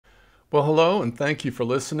Well, hello, and thank you for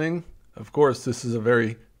listening. Of course, this is a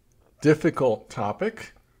very difficult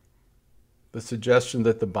topic. The suggestion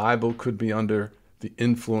that the Bible could be under the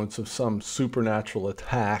influence of some supernatural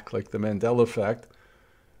attack like the Mandela effect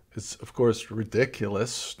is, of course,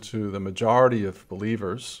 ridiculous to the majority of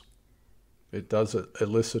believers. It does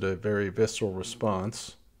elicit a very visceral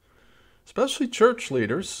response, especially church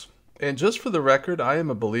leaders. And just for the record, I am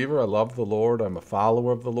a believer. I love the Lord. I'm a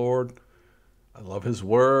follower of the Lord. I love his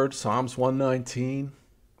word, Psalms 119.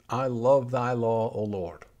 I love thy law, O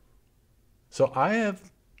Lord. So I have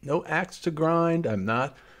no axe to grind. I'm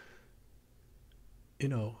not,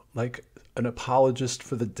 like an apologist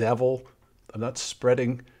for the devil. I'm not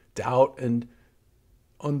spreading doubt and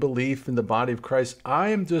unbelief in the body of Christ. I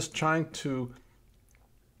am just trying to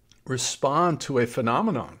respond to a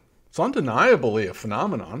phenomenon. It's undeniably a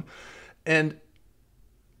phenomenon. And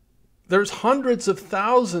there's hundreds of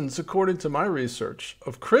thousands, according to my research,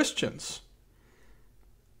 of Christians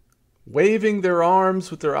waving their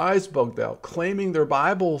arms with their eyes bugged out, claiming their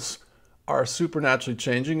Bibles are supernaturally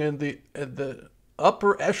changing, and the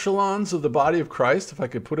upper echelons of the body of Christ, if I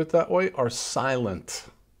could put it that way, are silent.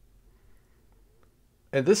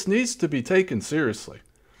 And this needs to be taken seriously.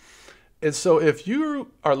 And so if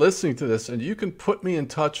you are listening to this and you can put me in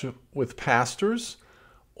touch with pastors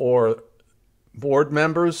or board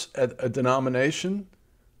members at a denomination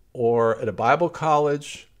or at a Bible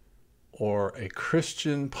college or a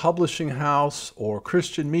Christian publishing house or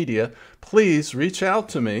Christian media, please reach out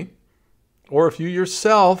to me. Or if you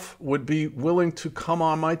yourself would be willing to come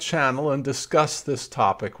on my channel and discuss this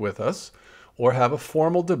topic with us or have a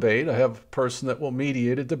formal debate, I have a person that will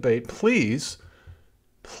mediate a debate, please,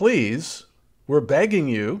 we're begging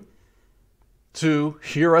you to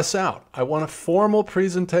hear us out. I want a formal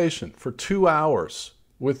presentation for 2 hours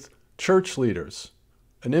with church leaders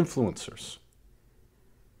and influencers.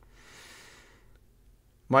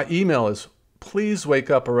 My email is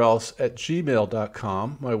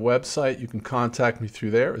pleasewakeuporelse@gmail.com. My website, you can contact me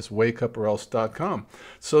through there, is wakeuporelse.com.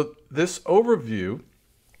 So this overview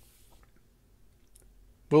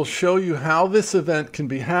will show you how this event can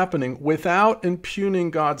be happening without impugning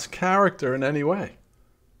God's character in any way.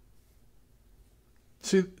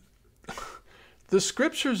 See, the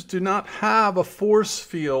scriptures do not have a force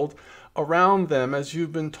field around them as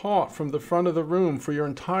you've been taught from the front of the room for your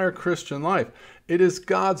entire Christian life. It is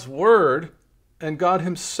God's word and God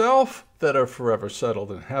himself that are forever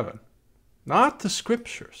settled in heaven, not the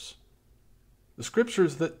scriptures. The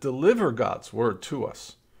scriptures that deliver God's word to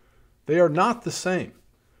us. They are not the same.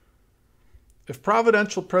 If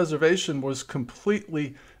providential preservation was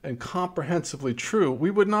completely and comprehensively true, we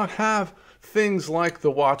would not have things like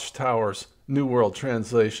the Watchtower's New World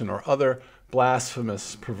Translation or other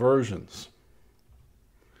blasphemous perversions.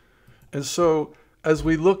 And so as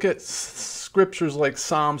we look at scriptures like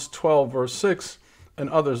Psalms 12 verse 6 and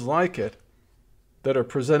others like it that are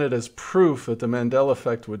presented as proof that the Mandela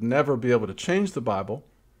effect would never be able to change the Bible,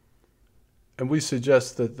 and we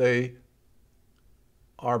suggest that they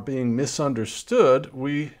are being misunderstood,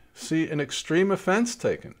 we see an extreme offense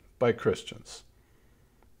taken by Christians.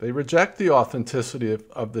 They reject the authenticity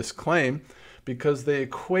of this claim because they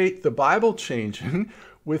equate the Bible changing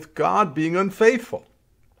with God being unfaithful.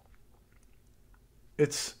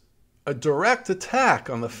 It's a direct attack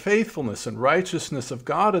on the faithfulness and righteousness of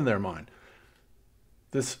God in their mind.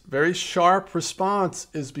 This very sharp response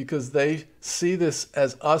is because they see this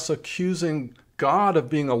as us accusing God of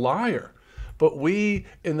being a liar. But we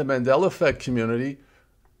in the Mandela effect community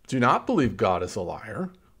do not believe God is a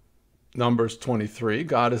liar. Numbers 23,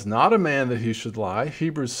 God is not a man that he should lie.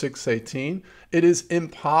 Hebrews 6:18, it is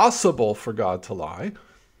impossible for God to lie.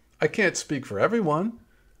 I can't speak for everyone,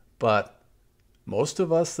 but most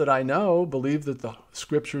of us that I know believe that the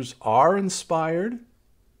scriptures are inspired.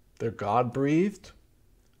 They're God-breathed.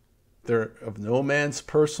 They're of no man's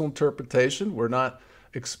personal interpretation. We're not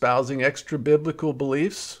espousing extra-biblical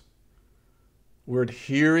beliefs. We're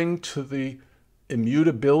adhering to the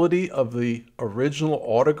immutability of the original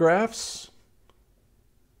autographs.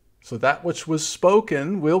 So that which was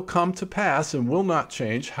spoken will come to pass and will not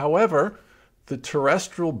change. However, the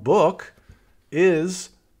terrestrial book is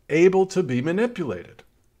able to be manipulated,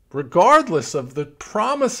 regardless of the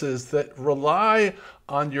promises that rely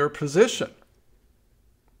on your position.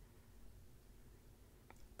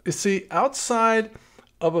 You see, outside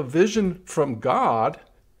of a vision from God,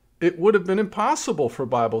 it would have been impossible for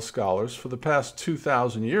Bible scholars for the past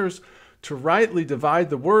 2,000 years to rightly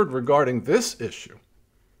divide the word regarding this issue.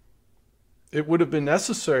 It would have been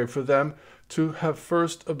necessary for them to have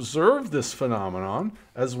first observed this phenomenon,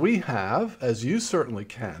 as we have, as you certainly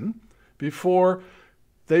can, before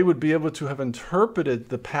they would be able to have interpreted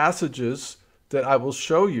the passages that I will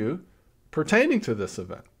show you pertaining to this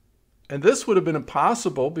event. And this would have been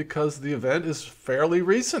impossible because the event is fairly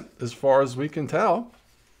recent as far as we can tell.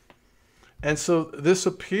 And so this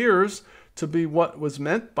appears to be what was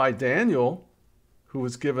meant by Daniel, who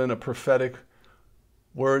was given a prophetic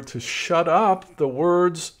word to shut up the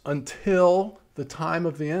words until the time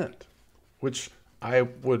of the end, which I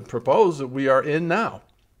would propose that we are in now.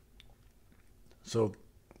 So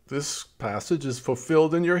this passage is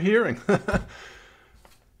fulfilled in your hearing.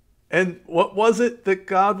 And what was it that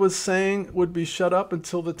God was saying would be shut up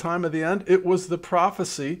until the time of the end? It was the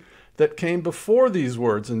prophecy that came before these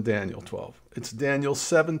words in Daniel 12. It's Daniel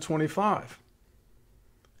 7:25.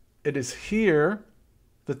 It is here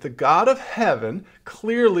that the God of heaven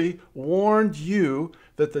clearly warned you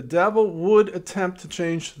that the devil would attempt to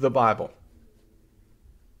change the Bible.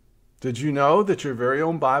 Did you know that your very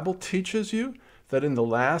own Bible teaches you that in the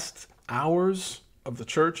last hours of the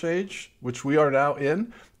church age, which we are now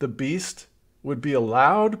in, the beast would be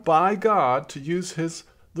allowed by God to use his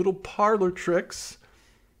little parlor tricks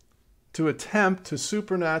to attempt to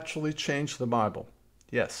supernaturally change the Bible?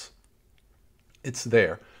 Yes, it's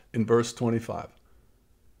there in verse 25.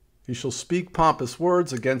 He shall speak pompous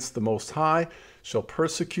words against the Most High, shall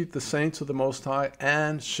persecute the saints of the Most High,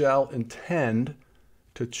 and shall intend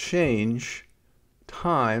to change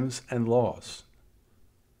times and laws.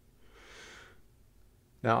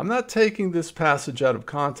 Now, I'm not taking this passage out of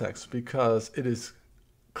context because it is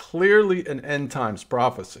clearly an end times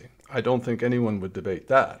prophecy. I don't think anyone would debate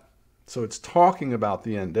that. So it's talking about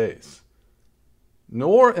the end days.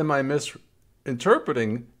 Nor am I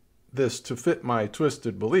misinterpreting this to fit my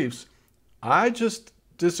twisted beliefs. I just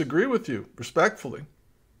disagree with you respectfully.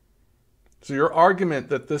 So your argument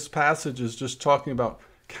that this passage is just talking about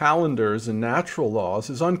calendars and natural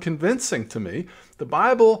laws is unconvincing to me. The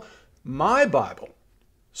Bible, my Bible,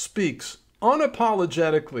 speaks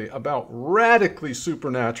unapologetically about radically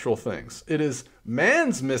supernatural things. It is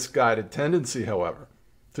man's misguided tendency, however,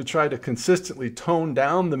 to try to consistently tone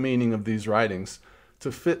down the meaning of these writings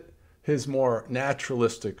to fit his more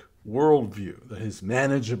naturalistic worldview, that is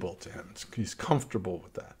manageable to him. He's comfortable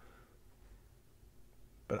with that.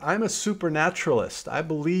 But I'm a supernaturalist. I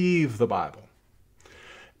believe the Bible.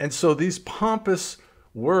 And so these pompous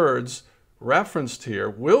words referenced here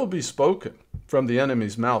will be spoken from the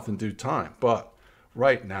enemy's mouth in due time. But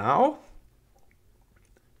right now,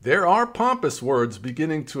 there are pompous words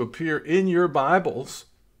beginning to appear in your Bibles,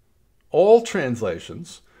 all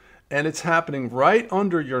translations, and it's happening right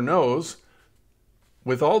under your nose,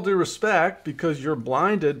 with all due respect, because you're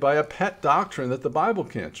blinded by a pet doctrine that the Bible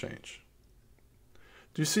can't change.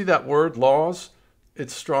 Do you see that word, laws?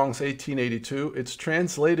 It's Strong's 1882. It's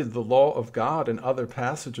translated the law of God in other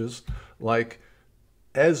passages like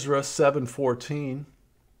Ezra 7:14.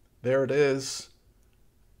 There it is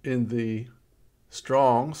in the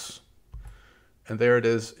Strong's, and there it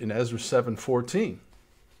is in Ezra 7:14.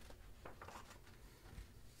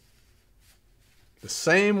 The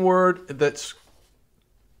same word that's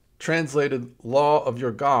translated law of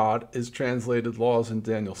your God is translated laws in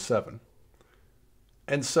Daniel 7.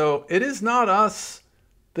 And so it is not us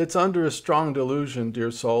that's under a strong delusion,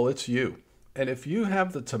 dear soul, it's you. And if you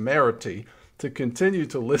have the temerity to continue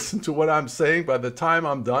to listen to what I'm saying, by the time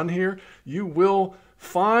I'm done here, you will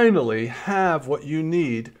finally have what you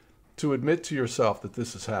need to admit to yourself that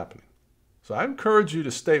this is happening. So I encourage you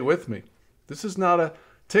to stay with me. This is not a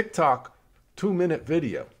TikTok 2-minute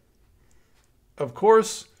video. Of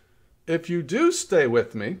course, if you do stay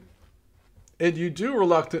with me, and you do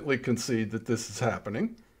reluctantly concede that this is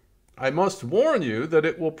happening, I must warn you that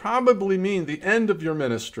it will probably mean the end of your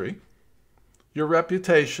ministry, your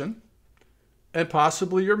reputation, and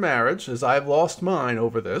possibly your marriage, as I've lost mine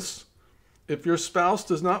over this, if your spouse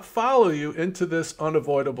does not follow you into this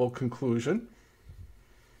unavoidable conclusion.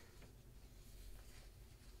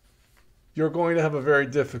 You're going to have a very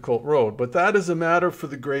difficult road, but that is a matter for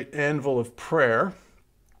the great anvil of prayer.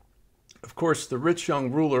 Of course, the rich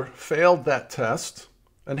young ruler failed that test,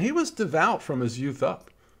 and he was devout from his youth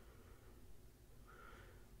up.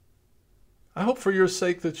 I hope for your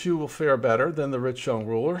sake that you will fare better than the rich young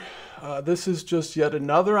ruler. This is just yet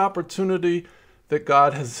another opportunity that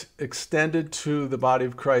God has extended to the body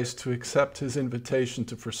of Christ to accept his invitation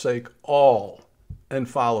to forsake all and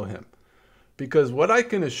follow him. Because what I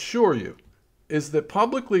can assure you is that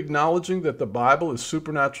publicly acknowledging that the Bible is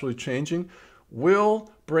supernaturally changing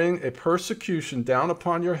will bring a persecution down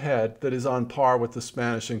upon your head that is on par with the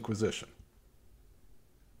Spanish Inquisition.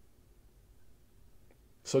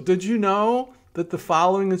 So did you know that the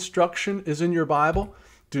following instruction is in your Bible?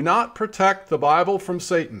 Do not protect the Bible from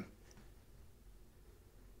Satan.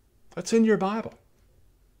 That's in your Bible.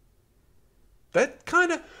 That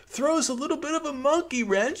kind of throws a little bit of a monkey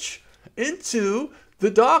wrench into the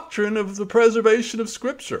doctrine of the preservation of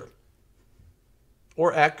Scripture,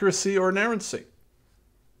 or accuracy or inerrancy.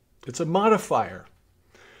 It's a modifier.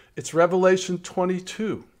 It's Revelation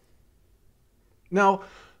 22. Now,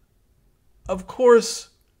 of course,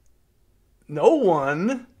 no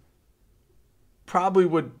one probably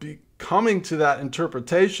would be coming to that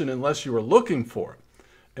interpretation unless you were looking for it.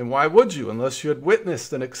 And why would you, unless you had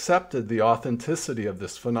witnessed and accepted the authenticity of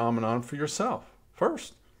this phenomenon for yourself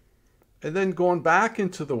first? And then going back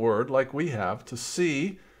into the Word like we have to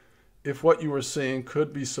see if what you were seeing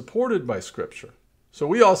could be supported by Scripture. So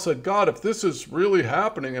we all said, God, if this is really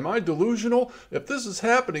happening, am I delusional? If this is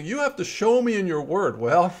happening, you have to show me in your Word.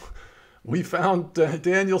 Well, we found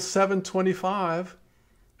Daniel 7:25,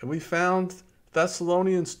 and we found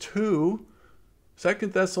Thessalonians 2, 2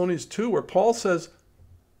 Thessalonians 2, where Paul says,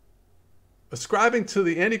 ascribing to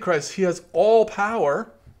the Antichrist, he has all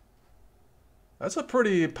power. That's a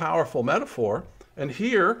pretty powerful metaphor. And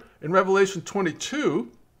here in Revelation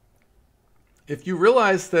 22, if you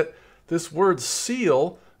realize that this word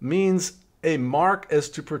seal means a mark as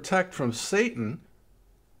to protect from Satan,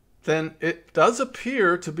 then it does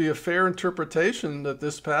appear to be a fair interpretation that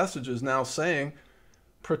this passage is now saying,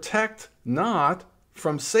 protect not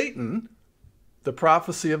from Satan the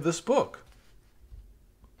prophecy of this book.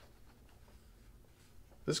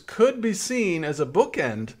 This could be seen as a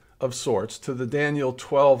bookend of sorts to the Daniel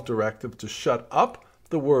 12 directive to shut up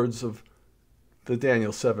the words of the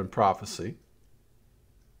Daniel 7 prophecy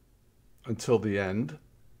until the end.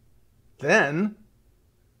 Then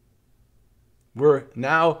we're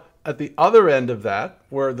now at the other end of that,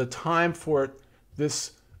 where the time for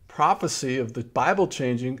this prophecy of the Bible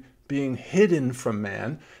changing being hidden from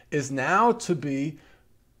man is now to be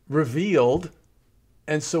revealed.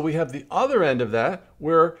 And so we have the other end of that,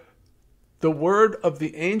 where the word of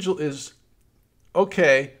the angel is,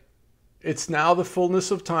 okay, it's now the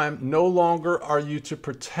fullness of time. No longer are you to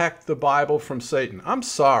protect the Bible from Satan. I'm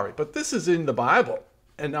sorry, but this is in the Bible.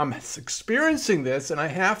 And I'm experiencing this, and I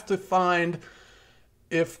have to find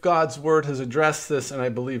if God's word has addressed this, and I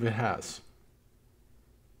believe it has.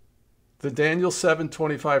 The Daniel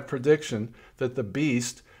 7:25 prediction that the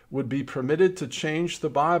beast would be permitted to change the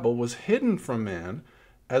Bible was hidden from man,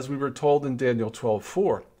 as we were told in Daniel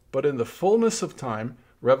 12:4. But in the fullness of time,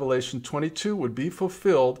 Revelation 22 would be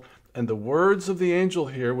fulfilled, and the words of the angel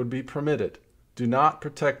here would be permitted. Do not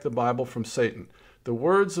protect the Bible from Satan. The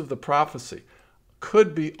words of the prophecy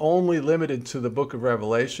could be only limited to the book of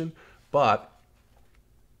Revelation, but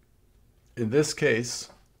in this case,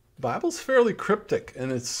 the Bible's fairly cryptic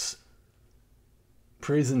in its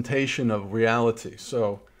presentation of reality.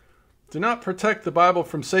 So, do not protect the Bible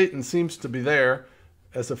from Satan seems to be there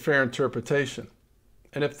as a fair interpretation.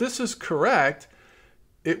 And if this is correct,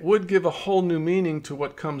 it would give a whole new meaning to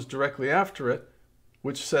what comes directly after it,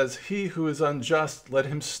 which says, he who is unjust, let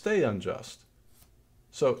him stay unjust.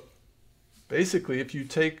 So basically, if you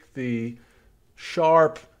take the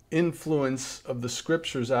sharp influence of the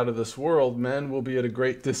scriptures out of this world, men will be at a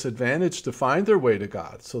great disadvantage to find their way to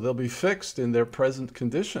God. So they'll be fixed in their present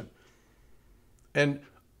condition. And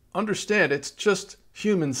understand, it's just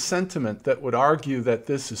human sentiment that would argue that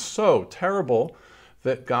this is so terrible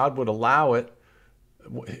that God would allow it.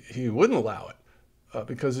 He wouldn't allow it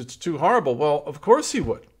because it's too horrible. Well, of course he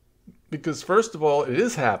would. Because first of all, it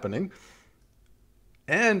is happening.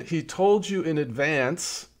 And he told you in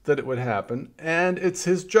advance that it would happen, and it's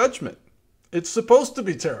his judgment. It's supposed to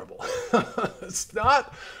be terrible. It's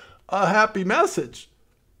not a happy message.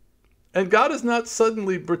 And God is not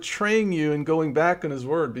suddenly betraying you and going back on his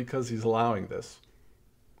word because he's allowing this.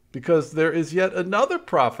 Because there is yet another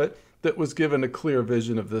prophet that was given a clear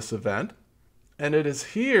vision of this event, and it is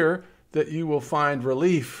here that you will find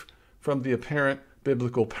relief from the apparent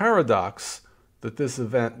biblical paradox that this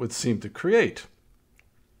event would seem to create.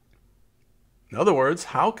 In other words,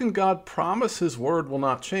 how can God promise his word will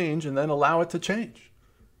not change and then allow it to change?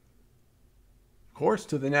 Of course,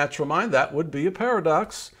 to the natural mind, that would be a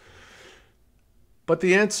paradox. But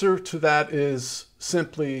the answer to that is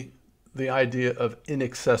simply the idea of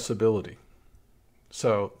inaccessibility.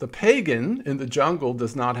 So the pagan in the jungle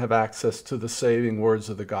does not have access to the saving words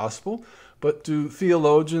of the gospel, but do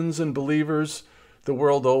theologians and believers the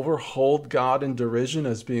world over hold God in derision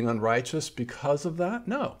as being unrighteous because of that?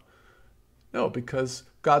 No. No, because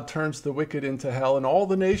God turns the wicked into hell and all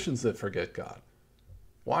the nations that forget God.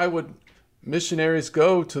 Why would missionaries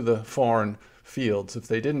go to the foreign fields if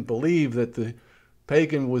they didn't believe that the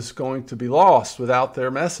pagan was going to be lost without their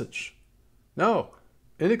message. No,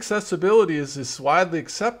 inaccessibility is widely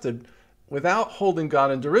accepted without holding God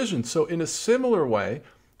in derision. So in a similar way,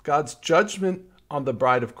 God's judgment on the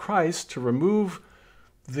bride of Christ to remove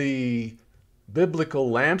the biblical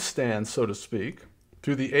lampstand, so to speak,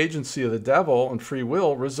 through the agency of the devil and free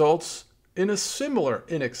will results in a similar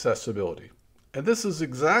inaccessibility. And this is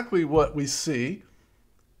exactly what we see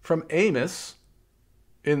from Amos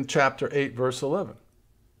in chapter 8, verse 11.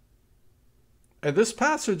 And this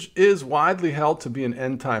passage is widely held to be an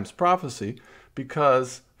end times prophecy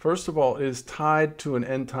because, first of all, it is tied to an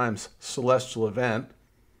end times celestial event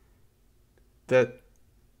that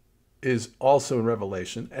is also in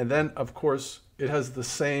Revelation. And then, of course, it has the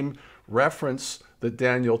same reference that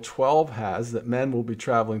Daniel 12 has, that men will be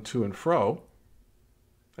traveling to and fro.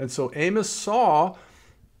 And so Amos saw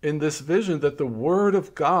in this vision that the word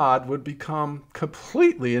of God would become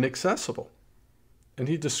completely inaccessible. And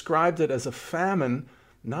he described it as a famine,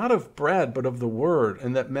 not of bread, but of the word,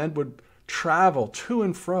 and that men would travel to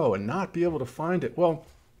and fro and not be able to find it. Well,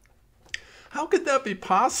 how could that be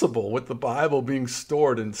possible with the Bible being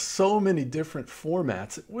stored in so many different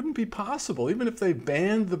formats? It wouldn't be possible, even if they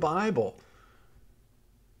banned the Bible.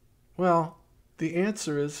 Well, the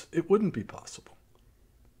answer is it wouldn't be possible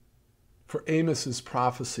for Amos's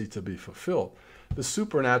prophecy to be fulfilled. The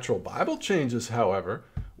supernatural Bible changes, however,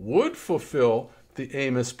 would fulfill the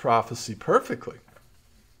Amos prophecy perfectly.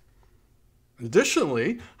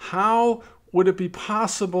 Additionally, how would it be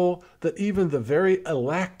possible that even the very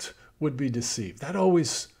elect would be deceived? That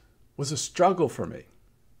always was a struggle for me.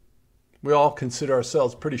 We all consider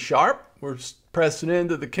ourselves pretty sharp. We're pressing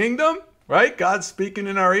into the kingdom, right? God's speaking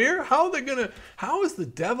in our ear. How is the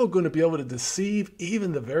devil going to be able to deceive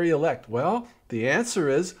even the very elect? Well, the answer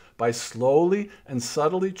is by slowly and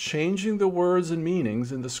subtly changing the words and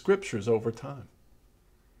meanings in the scriptures over time,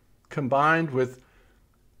 combined with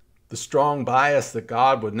the strong bias that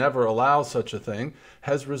God would never allow such a thing,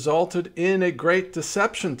 has resulted in a great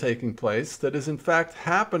deception taking place that is in fact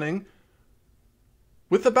happening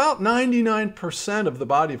with about 99% of the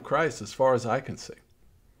body of Christ, as far as I can see.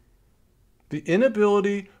 The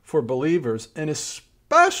inability for believers, and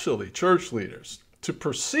especially church leaders, to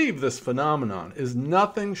perceive this phenomenon is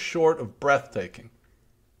nothing short of breathtaking.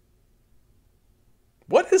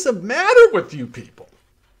 What is the matter with you people?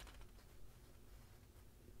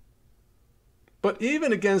 But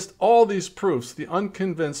even against all these proofs, the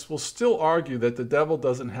unconvinced will still argue that the devil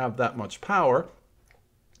doesn't have that much power.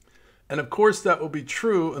 And of course, that will be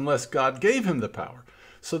true unless God gave him the power.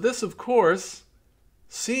 So this, of course,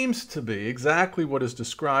 seems to be exactly what is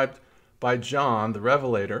described by John, the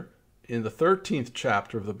Revelator, in the 13th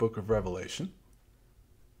chapter of the book of Revelation.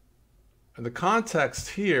 And the context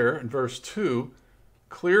here in verse 2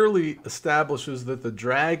 clearly establishes that the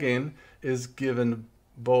dragon is given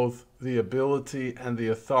both the ability and the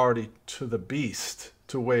authority to the beast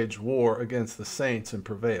to wage war against the saints and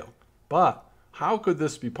prevail. But how could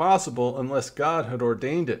this be possible unless God had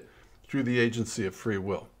ordained it through the agency of free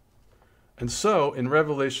will? And so in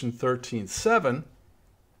Revelation 13:7,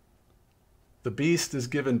 the beast is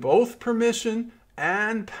given both permission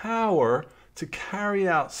and power to carry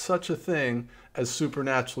out such a thing as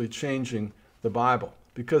supernaturally changing the Bible,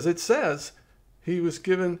 because it says he was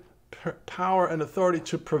given power and authority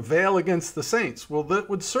to prevail against the saints. Well, that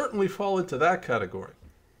would certainly fall into that category.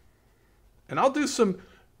 And I'll do some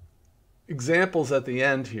examples at the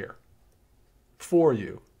end here for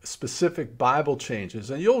you, specific Bible changes,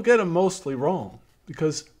 and you'll get them mostly wrong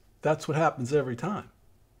because that's what happens every time.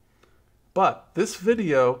 But this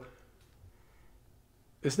video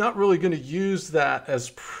is not really going to use that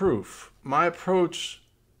as proof. My approach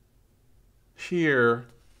here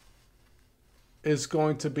is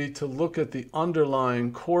going to be to look at the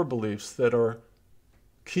underlying core beliefs that are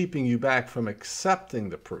keeping you back from accepting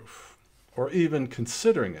the proof or even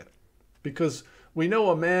considering it. Because we know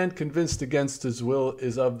a man convinced against his will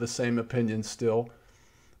is of the same opinion still.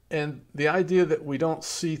 And the idea that we don't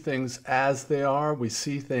see things as they are, we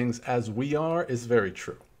see things as we are, is very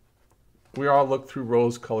true. We all look through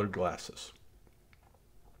rose-colored glasses.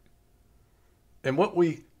 And what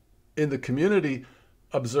we in the community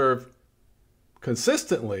observe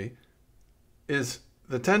consistently is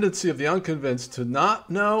the tendency of the unconvinced to not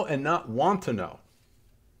know and not want to know.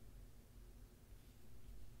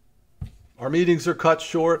 Our meetings are cut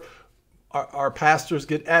short. Our pastors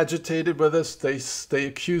get agitated with us. They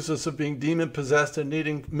accuse us of being demon-possessed and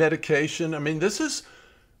needing medication. I mean, this is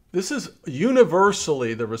This is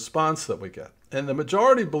universally the response that we get. And the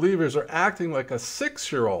majority of believers are acting like a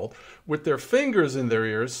 6-year-old with their fingers in their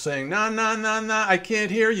ears saying, "No, no, no, no, I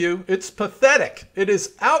can't hear you." It's pathetic. It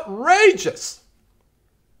is outrageous.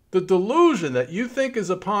 The delusion that you think is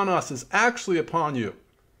upon us is actually upon you.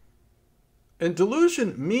 And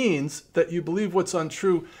delusion means that you believe what's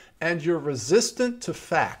untrue and you're resistant to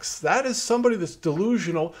facts. That is somebody that's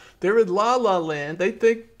delusional. They're in la la land. They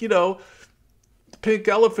think, pink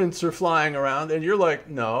elephants are flying around, and you're like,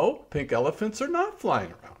 no, pink elephants are not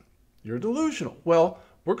flying around. You're delusional. Well,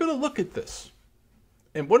 we're going to look at this.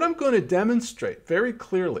 And what I'm going to demonstrate very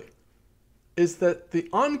clearly is that the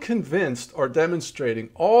unconvinced are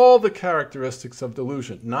demonstrating all the characteristics of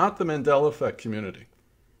delusion, not the Mandela effect community.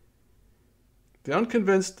 The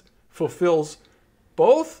unconvinced fulfills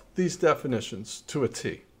both these definitions to a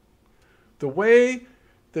T. The way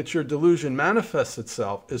that your delusion manifests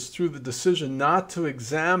itself is through the decision not to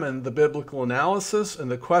examine the biblical analysis and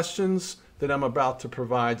the questions that I'm about to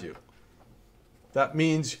provide you. That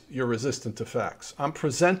means you're resistant to facts. I'm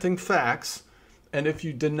presenting facts, and if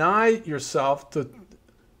you deny yourself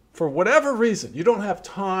for whatever reason, you don't have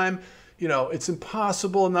time, it's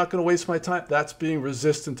impossible, I'm not going to waste my time, that's being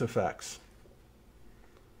resistant to facts.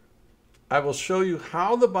 I will show you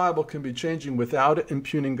how the Bible can be changing without it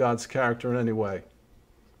impugning God's character in any way.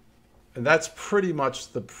 And that's pretty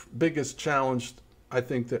much the biggest challenge I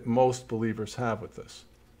think that most believers have with this.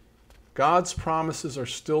 God's promises are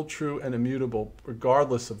still true and immutable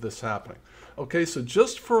regardless of this happening. Okay, so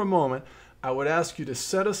just for a moment, I would ask you to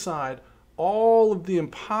set aside all of the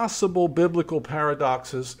impossible biblical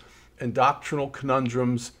paradoxes and doctrinal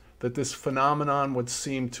conundrums that this phenomenon would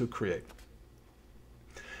seem to create.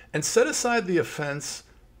 And set aside the offense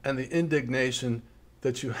and the indignation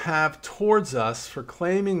that you have towards us for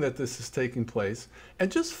claiming that this is taking place,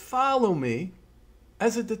 and just follow me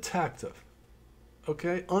as a detective,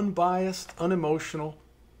 okay? Unbiased, unemotional,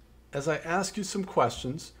 as I ask you some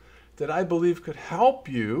questions that I believe could help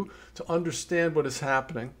you to understand what is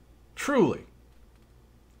happening truly.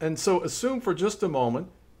 And so assume for just a moment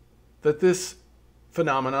that this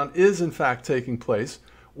phenomenon is in fact taking place.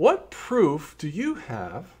 What proof do you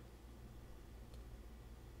have?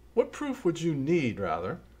 What proof would you need,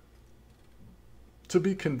 rather, to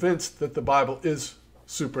be convinced that the Bible is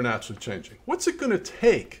supernaturally changing? What's it going to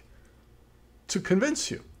take to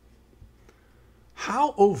convince you?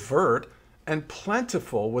 How overt and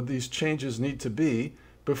plentiful would these changes need to be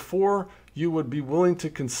before you would be willing to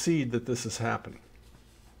concede that this is happening?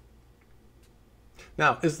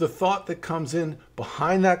 Now, is the thought that comes in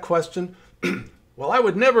behind that question, well, I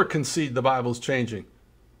would never concede the Bible's changing?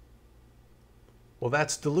 Well,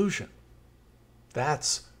 that's delusion.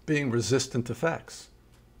 That's being resistant to facts.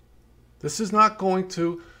 This is not going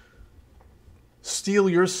to steal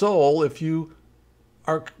your soul if you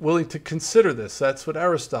are willing to consider this. That's what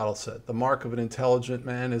Aristotle said. The mark of an intelligent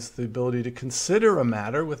man is the ability to consider a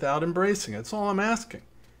matter without embracing it. That's all I'm asking.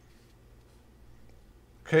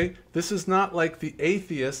 Okay? This is not like the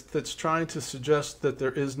atheist that's trying to suggest that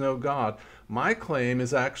there is no God. My claim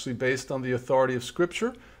is actually based on the authority of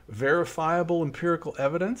Scripture, verifiable empirical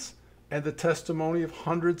evidence, and the testimony of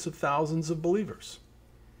hundreds of thousands of believers.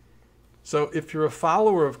 So if you're a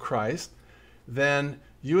follower of Christ, then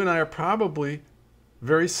you and I are probably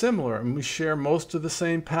very similar, and we share most of the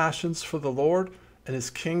same passions for the Lord and His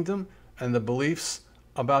kingdom and the beliefs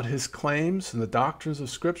about His claims and the doctrines of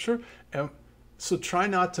Scripture. And so try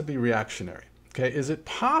not to be reactionary. Okay? Is it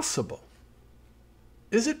possible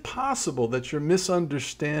that you're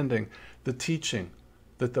misunderstanding the teaching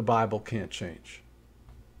that the Bible can't change?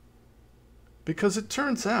 Because it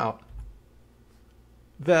turns out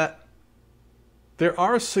that there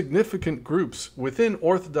are significant groups within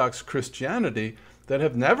Orthodox Christianity that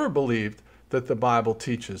have never believed that the Bible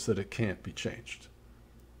teaches that it can't be changed.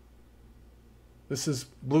 This is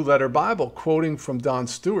Blue Letter Bible quoting from Don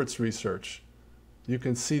Stewart's research. You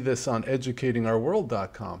can see this on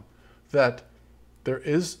educatingourworld.com, that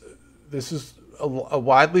this is a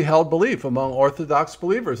widely held belief among Orthodox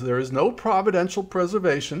believers. There is no providential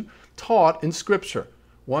preservation taught in Scripture.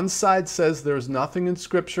 One side says there is nothing in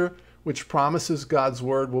Scripture which promises God's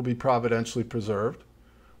word will be providentially preserved.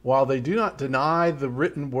 While they do not deny the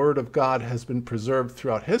written word of God has been preserved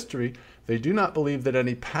throughout history, they do not believe that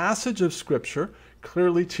any passage of Scripture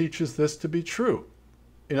clearly teaches this to be true.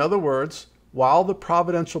 In other words, while the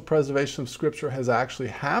providential preservation of Scripture has actually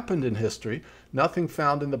happened in history, nothing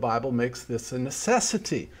found in the Bible makes this a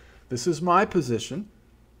necessity. This is my position.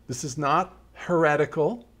 This is not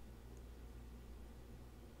heretical.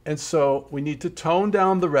 And so we need to tone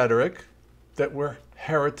down the rhetoric that we're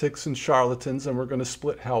heretics and charlatans, and we're going to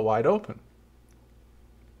split hell wide open.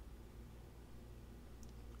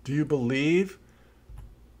 Do you believe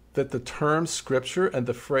that the term Scripture and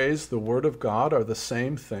the phrase the Word of God are the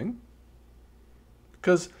same thing?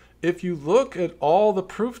 Because if you look at all the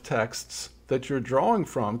proof texts that you're drawing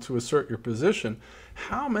from to assert your position,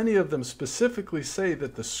 how many of them specifically say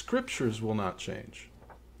that the Scriptures will not change?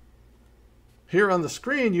 Here on the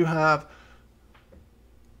screen you have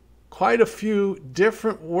quite a few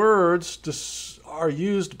different words are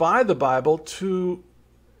used by the Bible to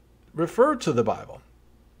refer to the Bible.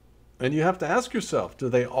 And you have to ask yourself, do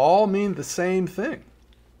they all mean the same thing?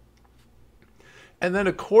 And then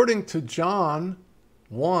according to John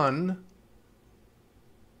 1,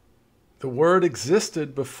 the Word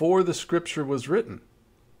existed before the Scripture was written.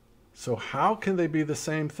 So how can they be the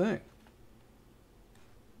same thing?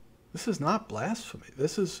 This is not blasphemy.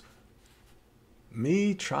 This is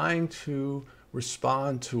me trying to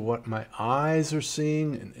respond to what my eyes are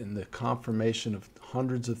seeing in the confirmation of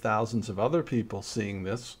hundreds of thousands of other people seeing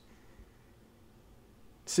this.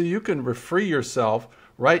 See, you can free yourself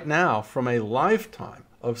right now from a lifetime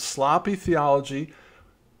of sloppy theology,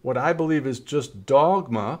 what I believe is just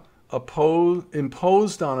dogma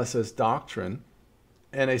imposed on us as doctrine,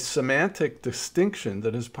 and a semantic distinction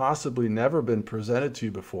that has possibly never been presented to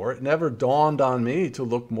you before. It never dawned on me to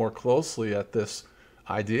look more closely at this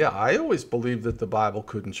idea. I always believed that the Bible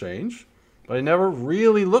couldn't change, but I never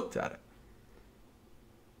really looked at it.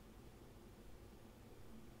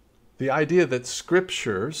 The idea that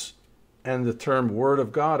Scriptures and the term Word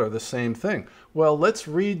of God are the same thing. Well, let's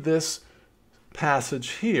read this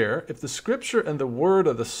passage here. If the Scripture and the Word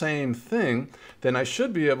are the same thing, then I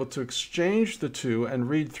should be able to exchange the two and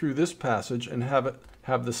read through this passage and have it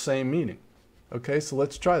have the same meaning. Okay, so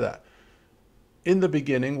let's try that. In the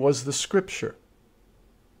beginning was the Scripture,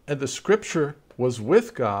 and the Scripture was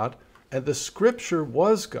with God, and the Scripture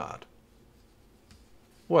was God.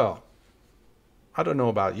 Well, I don't know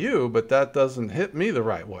about you, but that doesn't hit me the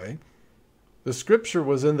right way. The Scripture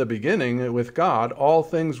was in the beginning with God. All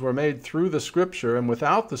things were made through the Scripture, and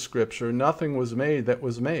without the Scripture, nothing was made that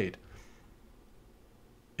was made.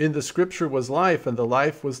 In the Scripture was life, and the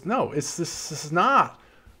life was... No, this is not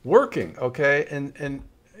working, okay? And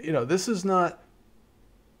you know, this is not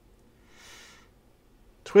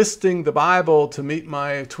twisting the Bible to meet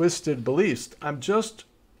my twisted beliefs. I'm just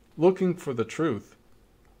looking for the truth.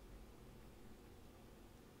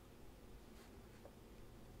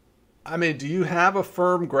 I mean, do you have a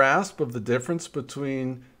firm grasp of the difference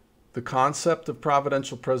between the concept of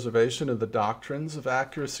providential preservation and the doctrines of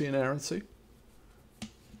accuracy and inerrancy?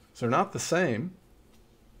 So they're not the same.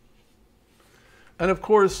 And of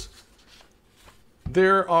course,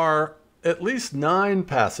 there are at least 9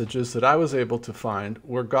 passages that I was able to find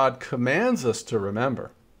where God commands us to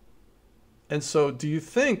remember. And so do you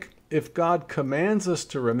think if God commands us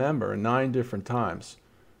to remember 9 different times,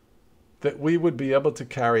 that we would be able to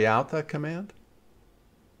carry out that command?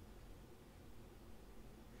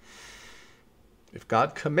 If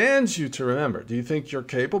God commands you to remember, do you think you're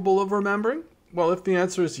capable of remembering? Well, if the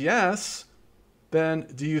answer is yes,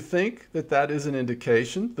 then do you think that that is an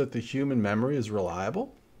indication that the human memory is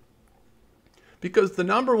reliable? Because the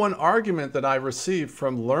number one argument that I receive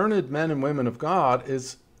from learned men and women of God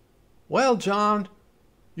is, well, John,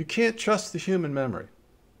 you can't trust the human memory.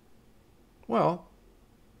 Well,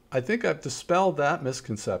 I think I've dispelled that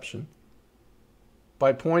misconception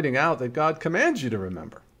by pointing out that God commands you to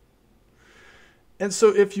remember. And so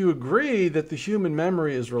if you agree that the human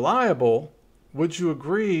memory is reliable, would you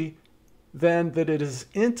agree then that it is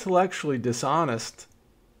intellectually dishonest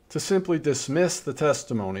to simply dismiss the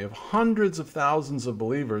testimony of hundreds of thousands of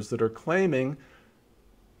believers that are claiming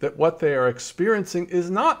that what they are experiencing is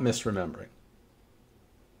not misremembering?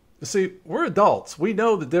 You see, we're adults. We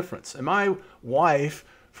know the difference. And my wife,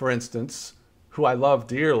 for instance, who I love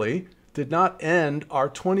dearly, did not end our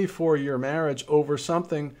 24-year marriage over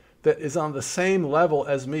something that is on the same level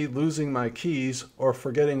as me losing my keys or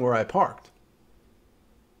forgetting where I parked.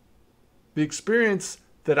 The experience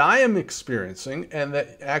that I am experiencing, and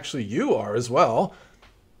that actually you are as well,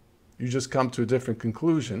 you just come to a different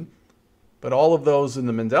conclusion, but all of those in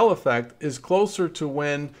the Mandela effect is closer to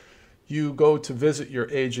when you go to visit your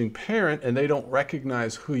aging parent and they don't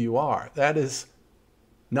recognize who you are. That is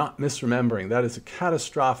not misremembering. That is a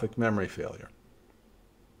catastrophic memory failure.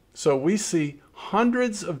 So we see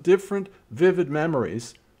hundreds of different vivid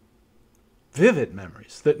memories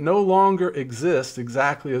that no longer exist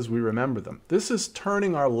exactly as we remember them. This is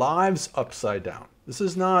turning our lives upside down. This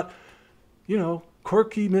is not,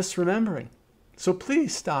 quirky misremembering. So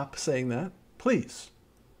please stop saying that. Please.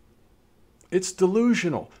 It's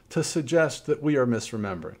delusional to suggest that we are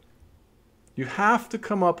misremembering. You have to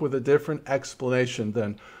come up with a different explanation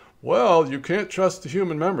than, well, you can't trust the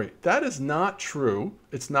human memory. That is not true.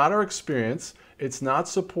 It's not our experience. It's not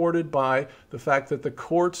supported by the fact that the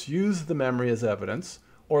courts use the memory as evidence,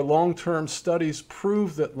 or long-term studies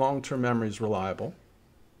prove that long-term memory is reliable.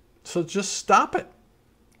 So just stop it.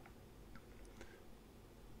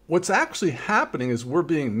 What's actually happening is we're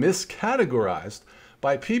being miscategorized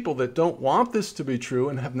by people that don't want this to be true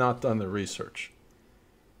and have not done the research.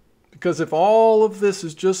 Because if all of this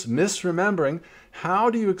is just misremembering, how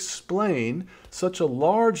do you explain such a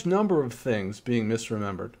large number of things being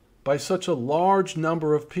misremembered by such a large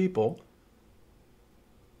number of people,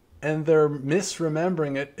 and they're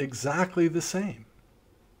misremembering it exactly the same?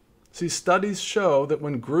 See, studies show that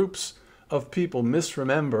when groups of people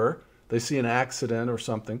misremember, they see an accident or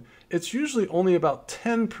something, it's usually only about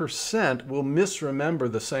 10% will misremember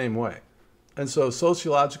the same way. And so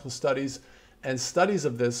sociological studies and studies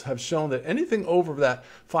of this have shown that anything over that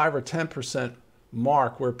 5 or 10%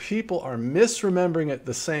 mark where people are misremembering it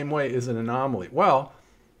the same way is an anomaly. Well,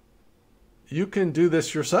 you can do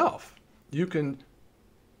this yourself. You can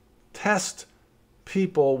test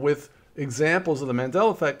people with examples of the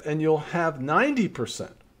Mandela effect and you'll have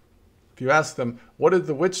 90%. If you ask them, what did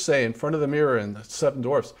the witch say in front of the mirror in the Seven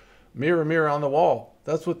Dwarfs? Mirror, mirror on the wall.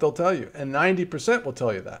 That's what they'll tell you. And 90% will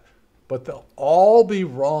tell you that. But they'll all be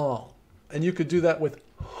wrong. And you could do that with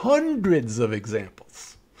hundreds of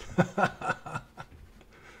examples.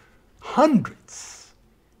 Hundreds.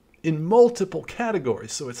 In multiple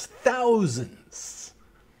categories. So it's thousands.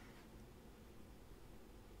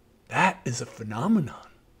 That is a phenomenon.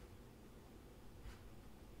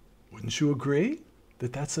 Wouldn't you agree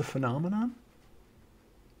that that's a phenomenon?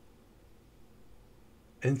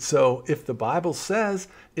 And so if the Bible says,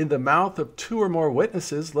 in the mouth of 2 or more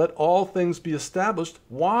witnesses, let all things be established,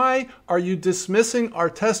 why are you dismissing our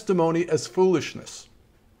testimony as foolishness?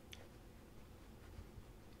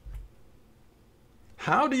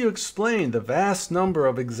 How do you explain the vast number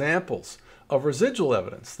of examples of residual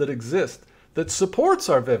evidence that exist that supports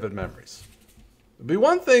our vivid memories? It'd be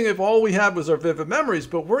one thing if all we had was our vivid memories,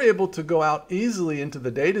 but we're able to go out easily into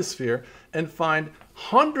the data sphere and find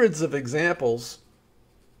hundreds of examples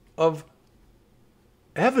of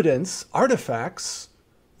evidence, artifacts,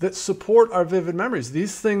 that support our vivid memories.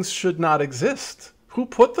 These things should not exist. Who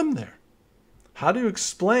put them there? How do you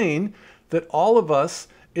explain that all of us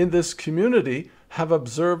in this community have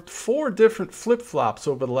observed 4 different flip-flops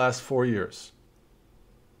over the last 4 years?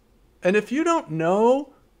 And if you don't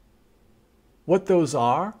know what those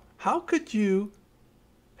are, how could you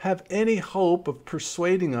have any hope of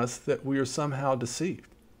persuading us that we are somehow deceived?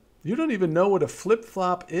 You don't even know what a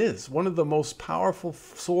flip-flop is, one of the most powerful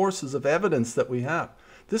sources of evidence that we have.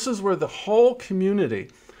 This is where the whole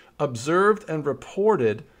community observed and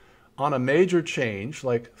reported on a major change,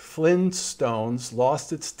 like Flintstones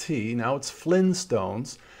lost its T, now it's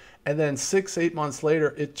Flintstones, and then 6-8 months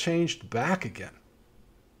later, it changed back again.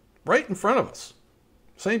 Right in front of us.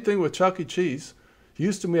 Same thing with Chuck E. Cheese.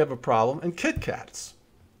 Houston, we have a problem. And Kit Kats,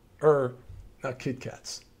 or not Kit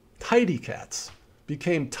Kats, Tidy Cats,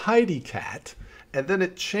 became Tidy Cat, and then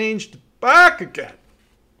it changed back again.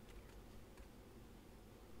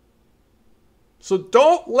 So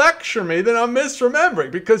don't lecture me that I'm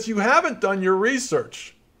misremembering, because you haven't done your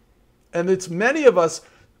research. And it's many of us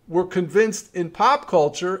were convinced in pop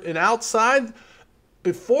culture and outside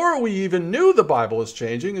before we even knew the Bible was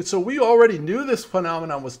changing. And so we already knew this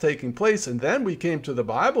phenomenon was taking place. And then we came to the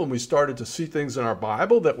Bible and we started to see things in our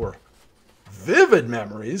Bible that were vivid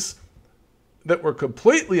memories that were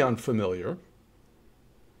completely unfamiliar.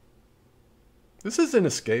 This is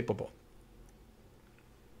inescapable.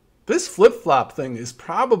 This flip-flop thing is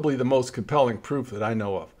probably the most compelling proof that I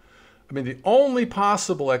know of. I mean, the only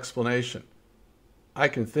possible explanation I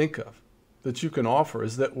can think of that you can offer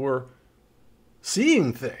is that we're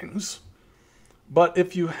seeing things, but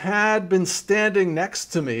if you had been standing next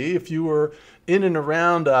to me, if you were in and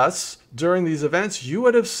around us during these events, you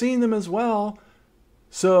would have seen them as well.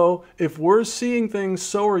 So if we're seeing things,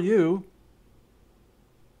 so are you.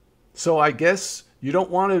 So I guess you don't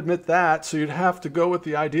want to admit that, so you'd have to go with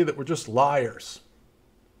the idea that we're just liars.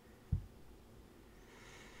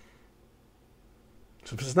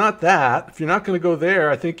 So if it's not that, if you're not going to go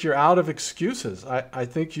there, I think you're out of excuses. I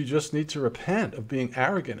think you just need to repent of being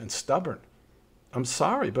arrogant and stubborn. I'm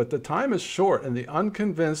sorry, but the time is short, and the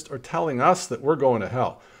unconvinced are telling us that we're going to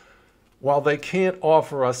hell, while they can't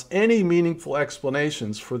offer us any meaningful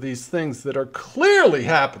explanations for these things that are clearly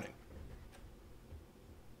happening.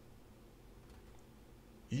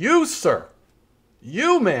 You, sir,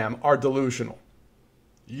 You, ma'am, are delusional.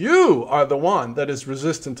 You are the one that is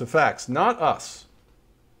resistant to facts, not us.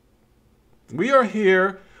 We are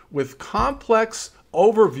here with complex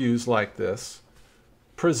overviews like this,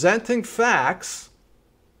 presenting facts,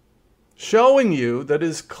 showing you that it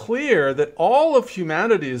is clear that all of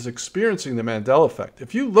humanity is experiencing the Mandela effect.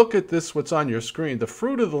 If you look at this, what's on your screen, the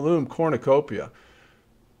fruit of the loom cornucopia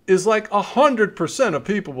is like 100% of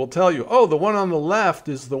people will tell you, oh, the one on the left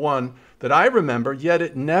is the one that I remember, yet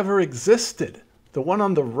it never existed. The one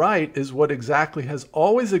on the right is what exactly has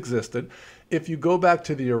always existed. If you go back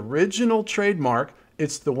to the original trademark,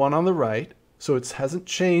 it's the one on the right, so it hasn't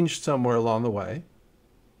changed somewhere along the way.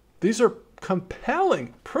 These are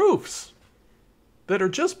compelling proofs that are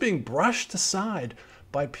just being brushed aside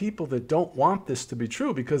by people that don't want this to be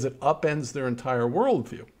true because it upends their entire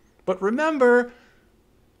worldview. But remember,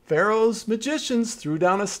 Pharaoh's magicians threw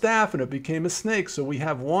down a staff and it became a snake. So we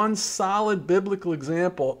have one solid biblical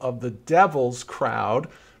example of the devil's crowd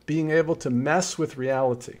being able to mess with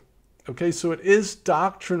reality. Okay, so it is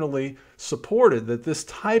doctrinally supported that this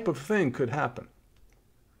type of thing could happen.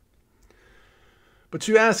 But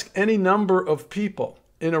you ask any number of people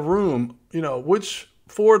in a room, which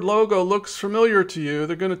Ford logo looks familiar to you,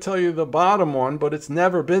 they're going to tell you the bottom one, but it's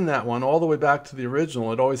never been that one all the way back to the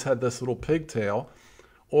original. It always had this little pigtail.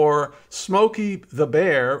 Or Smokey the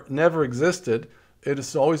Bear never existed. It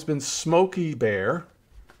has always been Smokey Bear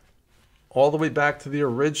all the way back to the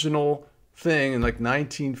original thing in like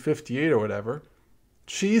 1958 or whatever.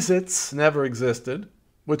 Cheez-Its never existed,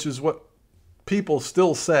 which is what people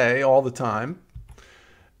still say all the time.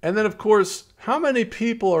 And then, of course, how many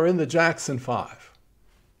people are in the Jackson 5?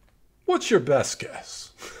 What's your best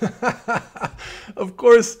guess? Of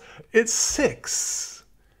course, it's 6.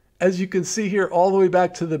 As you can see here, all the way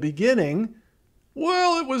back to the beginning,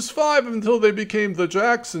 well, it was 5 until they became the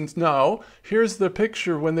Jacksons. No, here's the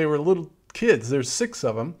picture when they were little kids. There's 6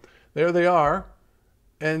 of them. There they are.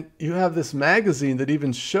 And you have this magazine that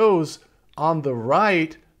even shows on the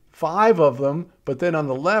right 5 of them, but then on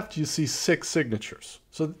the left you see 6 signatures.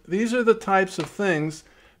 So these are the types of things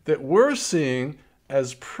that we're seeing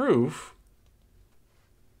as proof.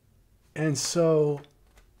 And so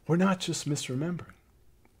we're not just misremembering.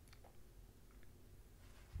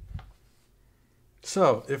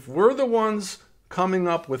 So if we're the ones coming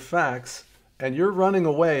up with facts and you're running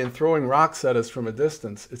away and throwing rocks at us from a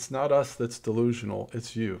distance, it's not us that's delusional,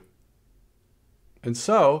 it's you. And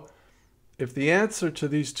so if the answer to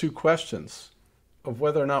these 2 questions of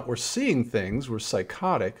whether or not we're seeing things, we're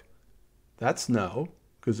psychotic, that's no,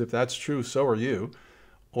 because if that's true, so are you.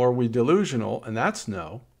 Or are we delusional, and that's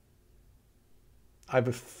no. I've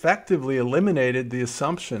effectively eliminated the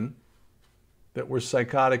assumption that we're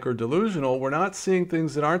psychotic or delusional. We're not seeing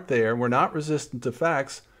things that aren't there. We're not resistant to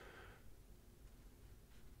facts.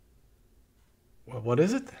 Well, what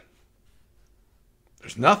is it then?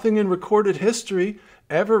 There's nothing in recorded history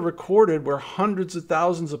ever recorded where hundreds of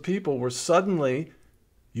thousands of people were suddenly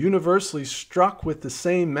universally struck with the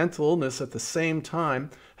same mental illness at the same time,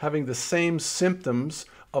 having the same symptoms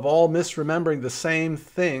of all misremembering the same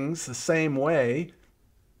things the same way.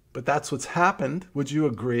 But that's what's happened. Would you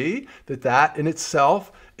agree that that in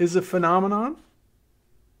itself is a phenomenon?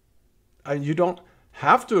 And you don't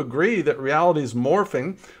have to agree that reality is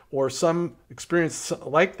morphing or some experience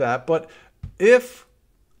like that. But if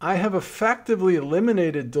I have effectively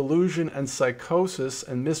eliminated delusion and psychosis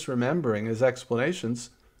and misremembering as explanations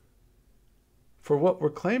for what we're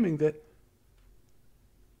claiming, that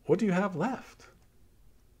what do you have left?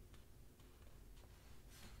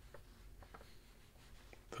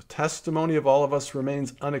 The testimony of all of us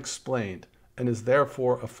remains unexplained and is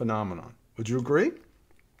therefore a phenomenon. Would you agree?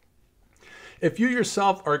 If you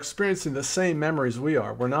yourself are experiencing the same memories we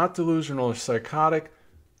are, we're not delusional or psychotic,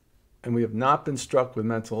 and we have not been struck with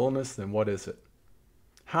mental illness, then what is it?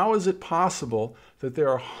 How is it possible that there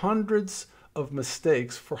are hundreds of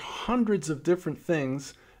mistakes for hundreds of different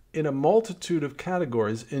things in a multitude of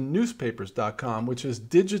categories in newspapers.com, which has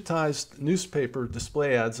digitized newspaper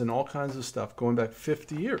display ads and all kinds of stuff going back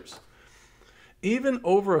 50 years? Even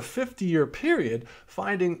over a 50-year period,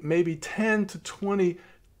 finding maybe 10 to 20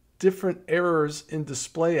 different errors in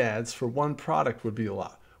display ads for one product would be a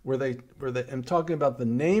lot. I'm talking about the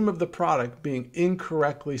name of the product being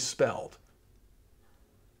incorrectly spelled.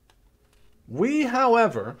 We,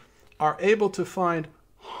 however, are able to find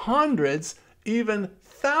hundreds, even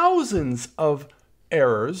thousands of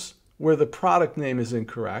errors where the product name is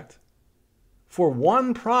incorrect for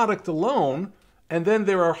one product alone, and then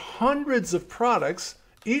there are hundreds of products,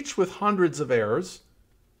 each with hundreds of errors,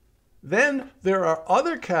 Then there are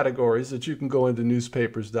other categories that you can go into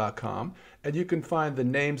newspapers.com and you can find the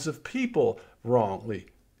names of people wrongly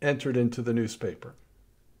entered into the newspaper.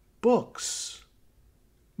 Books,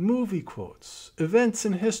 movie quotes, events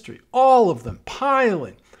in history, all of them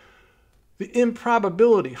piling the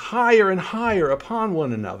improbability higher and higher upon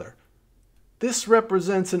one another. This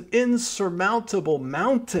represents an insurmountable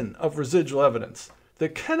mountain of residual evidence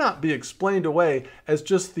that cannot be explained away as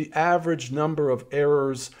just the average number of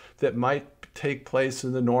errors that might take place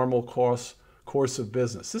in the normal course of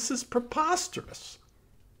business. This is preposterous.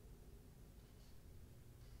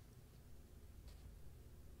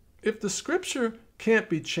 If the scripture can't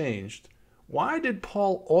be changed, why did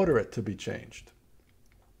Paul order it to be changed?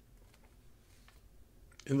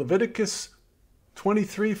 In Leviticus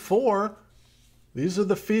 23:4, these are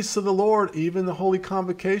the feasts of the Lord, even the holy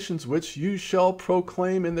convocations, which you shall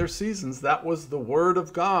proclaim in their seasons. That was the word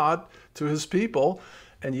of God to his people.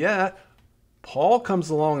 And yet, Paul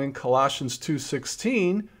comes along in Colossians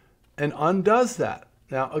 2:16 and undoes that.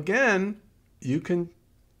 Now, again, you can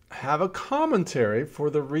have a commentary for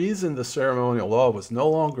the reason the ceremonial law was no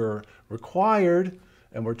longer required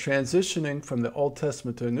and we're transitioning from the Old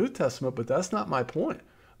Testament to the New Testament, but that's not my point.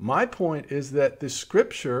 My point is that the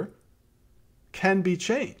scripture can be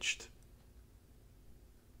changed.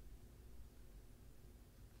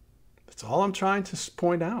 That's all I'm trying to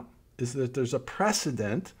point out, is that there's a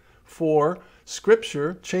precedent for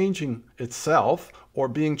scripture changing itself or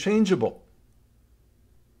being changeable.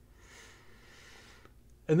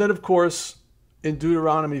 And then, of course, in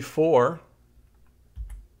Deuteronomy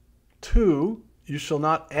 4:2, you shall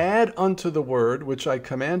not add unto the word which I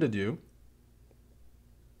commanded you.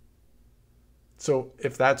 So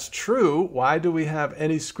if that's true, why do we have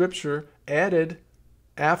any scripture added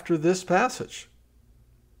after this passage?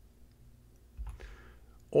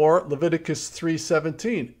 Or Leviticus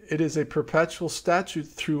 3:17, it is a perpetual statute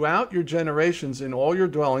throughout your generations, in all your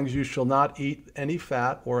dwellings you shall not eat any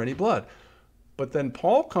fat or any blood. But then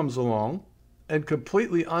Paul comes along and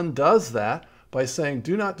completely undoes that by saying,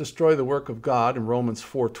 do not destroy the work of God in Romans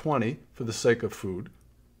 4:20 for the sake of food.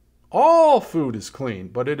 All food is clean,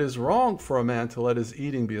 but it is wrong for a man to let his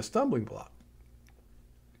eating be a stumbling block.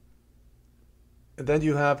 And then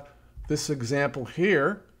you have this example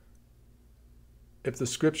here. If the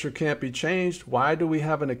scripture can't be changed, why do we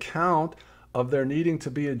have an account of there needing to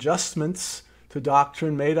be adjustments to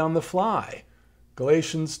doctrine made on the fly?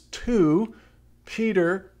 Galatians 2,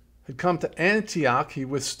 Peter had come to Antioch. He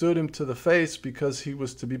withstood him to the face because he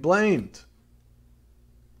was to be blamed.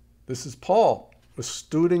 This is Paul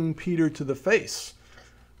withstanding Peter to the face,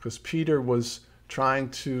 because Peter was trying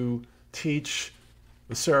to teach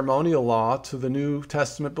the ceremonial law to the New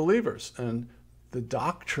Testament believers, and the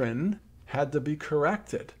doctrine had to be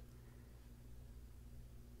corrected.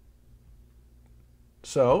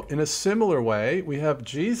 So, in a similar way, we have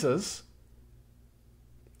Jesus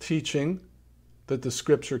teaching that the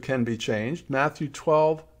scripture can be changed. Matthew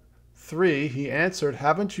 12:3, he answered,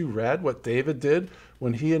 haven't you read what David did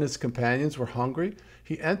when he and his companions were hungry?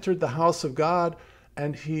 He entered the house of God,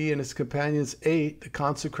 and he and his companions ate the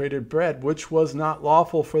consecrated bread, which was not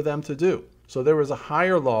lawful for them to do. So there was a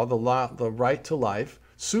higher law, the right to life,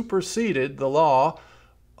 superseded the law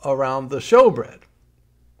around the showbread.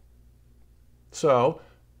 So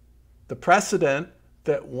the precedent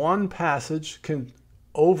that one passage can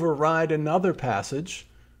override another passage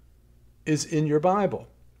is in your Bible.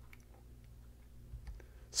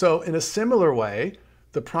 So in a similar way,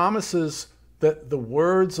 the promises that the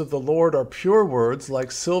words of the Lord are pure words,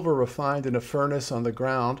 like silver refined in a furnace on the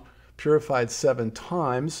ground, purified 7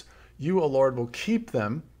 times, you, O Lord, will keep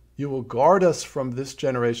them. You will guard us from this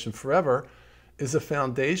generation forever, is a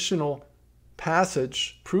foundational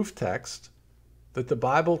passage, proof text, that the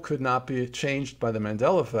Bible could not be changed by the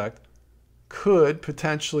Mandela effect, could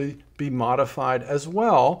potentially be modified as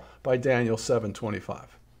well by Daniel 7:25.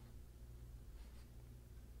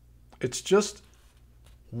 It's just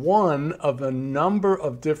one of a number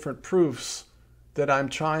of different proofs that I'm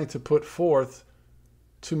trying to put forth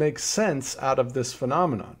to make sense out of this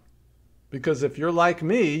phenomenon. Because if you're like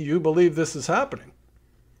me, you believe this is happening.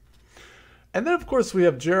 And then, of course, we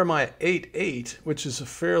have Jeremiah 8:8, which is a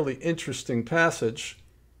fairly interesting passage.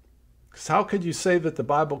 Because how could you say that the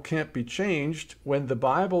Bible can't be changed when the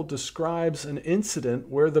Bible describes an incident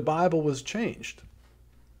where the Bible was changed?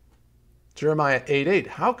 Jeremiah 8:8,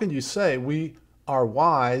 how can you say we are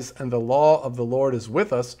wise and the law of the Lord is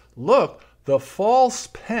with us? Look, the false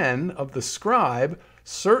pen of the scribe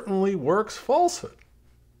certainly works falsehood.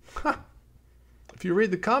 If you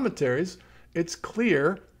read the commentaries, it's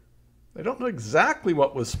clear They don't know exactly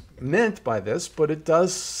what was meant by this, but it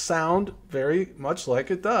does sound very much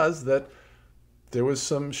like it does, that there was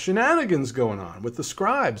some shenanigans going on with the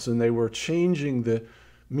scribes, and they were changing the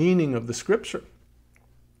meaning of the scripture.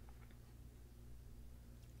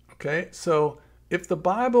 Okay, so if the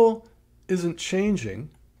Bible isn't changing,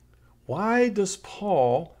 why does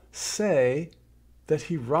Paul say that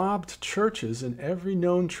he robbed churches in every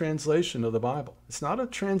known translation of the Bible? It's not a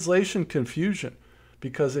translation confusion,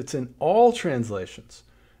 because it's in all translations.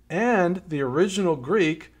 And the original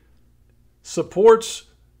Greek supports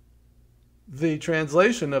the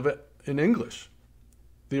translation of it in English.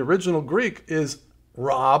 The original Greek is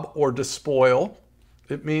rob or despoil.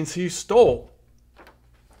 It means he stole.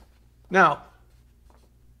 Now,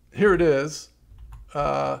 here it is.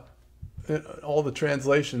 All the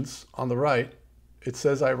translations on the right, it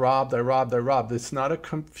says I robbed, I robbed, I robbed. It's not a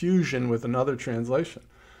confusion with another translation.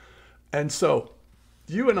 And so,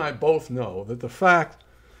 you and I both know that the fact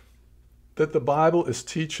that the Bible is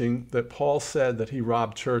teaching that Paul said that he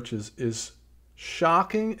robbed churches is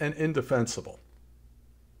shocking and indefensible.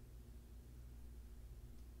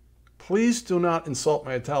 Please do not insult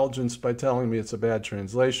my intelligence by telling me it's a bad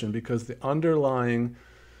translation, because the underlying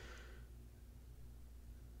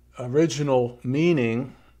original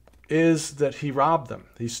meaning is that he robbed them.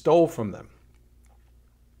 He stole from them.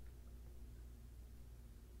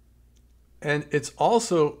 And it's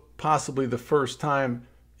also possibly the first time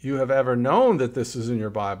you have ever known that this is in your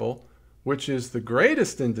Bible, which is the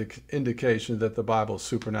greatest indication that the Bible is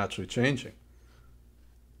supernaturally changing.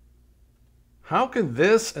 How can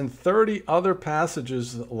this and 30 other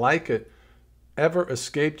passages like it ever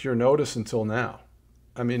escaped your notice until now?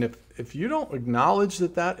 I mean, if you don't acknowledge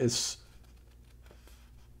that that is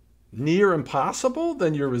near impossible,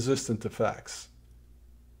 then you're resistant to facts.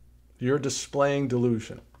 You're displaying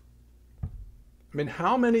delusion. I mean,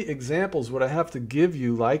 how many examples would I have to give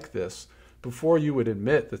you like this before you would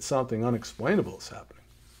admit that something unexplainable is happening?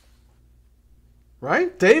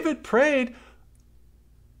 Right? David prayed,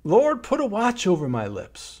 Lord, put a watch over my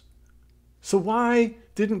lips. So why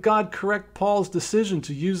didn't God correct Paul's decision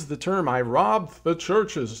to use the term, I robbed the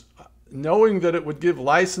churches, knowing that it would give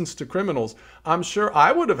license to criminals? I'm sure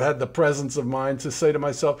I would have had the presence of mind to say to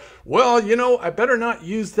myself, well, you know, I better not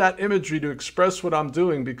use that imagery to express what I'm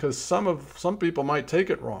doing, because some people might take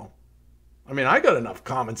it wrong. I mean, I got enough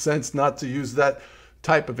common sense not to use that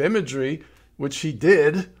type of imagery, which he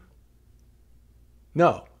did.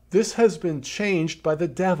 No, this has been changed by the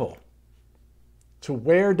devil to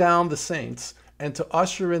wear down the saints and to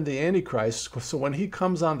usher in the Antichrist. So when he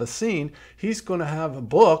comes on the scene, he's going to have a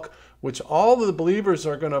book which all the believers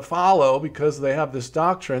are going to follow because they have this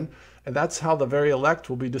doctrine, and that's how the very elect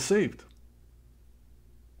will be deceived.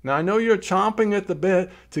 Now, I know you're chomping at the bit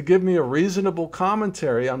to give me a reasonable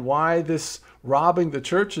commentary on why this robbing the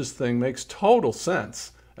churches thing makes total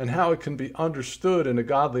sense and how it can be understood in a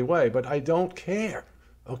godly way, but I don't care,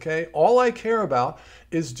 okay? All I care about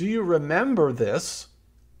is, do you remember this?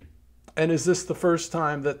 And is this the first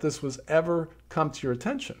time that this was ever come to your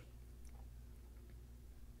attention?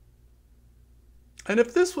 And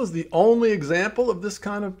if this was the only example of this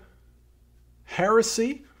kind of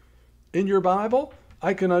heresy in your Bible,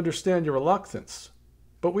 I can understand your reluctance.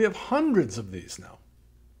 But we have hundreds of these now.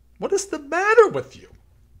 What is the matter with you?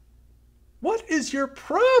 What is your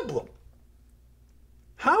problem?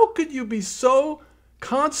 How could you be so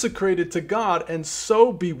consecrated to God and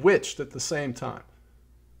so bewitched at the same time?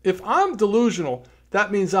 If I'm delusional,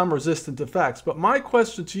 that means I'm resistant to facts. But my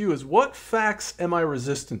question to you is, what facts am I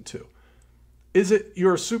resistant to? Is it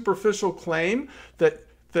your superficial claim that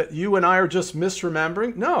you and I are just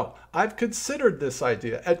misremembering? No, I've considered this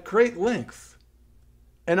idea at great length.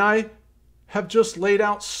 And I have just laid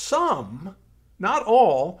out some, not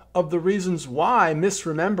all, of the reasons why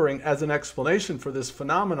misremembering as an explanation for this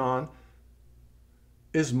phenomenon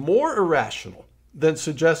is more irrational than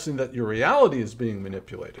suggesting that your reality is being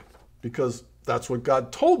manipulated, because that's what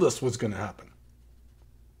God told us was going to happen.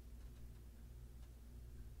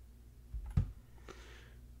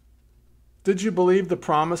 Did you believe the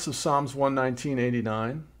promise of Psalms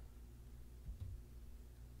 119:89?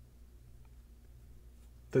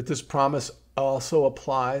 That this promise also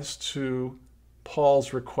applies to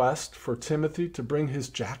Paul's request for Timothy to bring his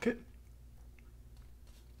jacket?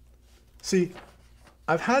 See,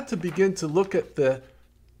 I've had to begin to look at the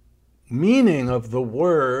meaning of the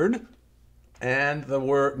word and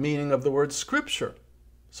the meaning of the word scripture.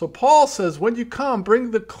 So Paul says, when you come,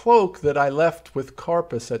 bring the cloak that I left with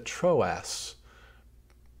Carpus at Troas.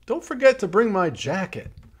 Don't forget to bring my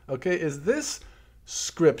jacket. Okay, is this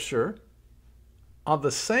scripture on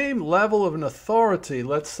the same level of an authority,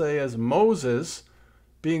 let's say, as Moses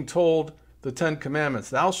being told the Ten Commandments,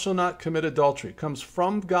 thou shalt not commit adultery, comes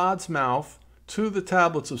from God's mouth to the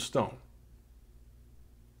tablets of stone.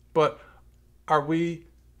 But are we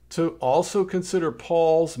to also consider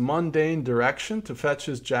Paul's mundane direction to fetch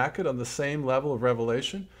his jacket on the same level of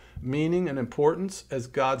revelation, meaning and importance as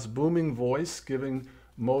God's booming voice giving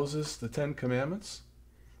Moses the Ten Commandments?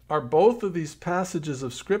 Are both of these passages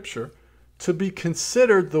of Scripture to be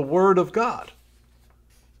considered the Word of God?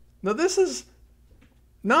 Now, this is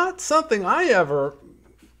not something I ever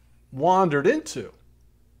wandered into.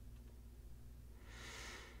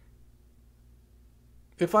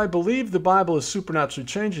 If I believe the Bible is supernaturally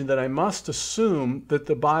changing, then I must assume that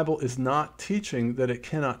the Bible is not teaching that it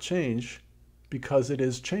cannot change because it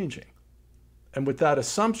is changing. And with that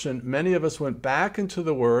assumption, many of us went back into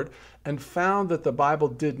the Word and found that the Bible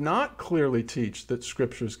did not clearly teach that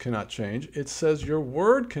Scriptures cannot change. It says your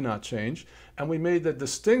Word cannot change. And we made the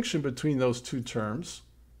distinction between those two terms.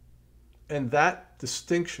 And that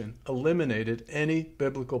distinction eliminated any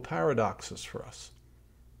biblical paradoxes for us.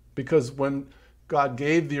 Because when God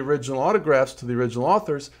gave the original autographs to the original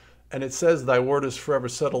authors, and it says, thy word is forever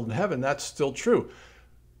settled in heaven, that's still true.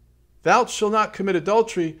 Thou shalt not commit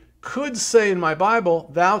adultery could say in my Bible,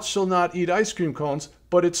 thou shalt not eat ice cream cones,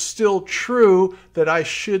 but it's still true that I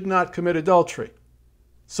should not commit adultery.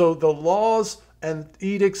 So the laws and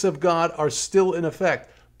edicts of God are still in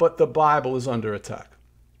effect, but the Bible is under attack.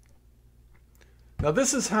 Now,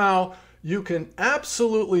 this is how you can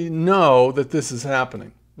absolutely know that this is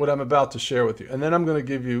happening, what I'm about to share with you. And then I'm going to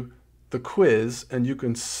give you the quiz, and you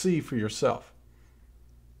can see for yourself.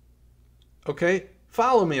 Okay?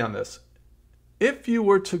 Follow me on this. If you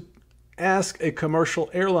were to ask a commercial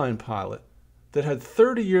airline pilot that had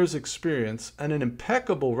 30 years experience and an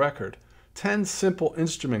impeccable record, 10 simple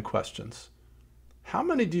instrument questions, how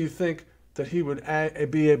many do you think that he would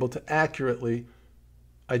be able to accurately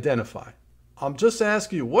identify? I'm just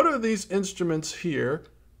asking you, what are these instruments here?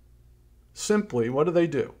 Simply, what do they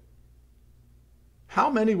do? How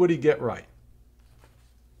many would he get right?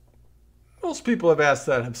 Most people have asked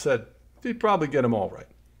that have said he'd probably get them all right.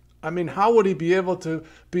 I mean, how would he be able to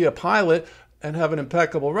be a pilot and have an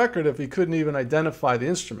impeccable record if he couldn't even identify the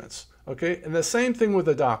instruments? Okay, and the same thing with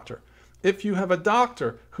a doctor. If you have a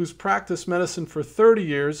doctor who's practiced medicine for 30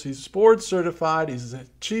 years, he's board certified, he's the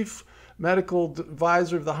chief medical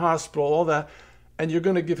advisor of the hospital, all that, and you're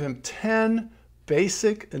going to give him 10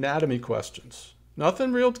 basic anatomy questions.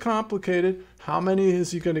 Nothing real complicated. How many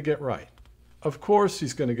is he going to get right? Of course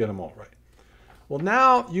he's going to get them all right. Well,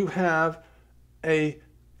 now you have a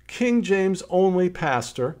King James only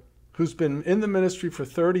pastor who's been in the ministry for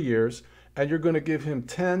 30 years, and you're going to give him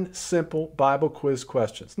 10 simple Bible quiz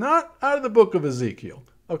questions. Not out of the book of Ezekiel,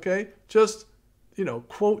 okay? Just,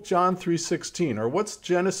 quote John 3:16, or what's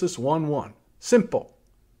Genesis 1:1? Simple.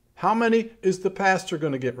 How many is the pastor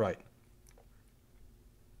going to get right?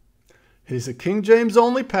 He's a King James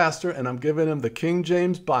only pastor, and I'm giving him the King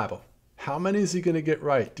James Bible. How many is he going to get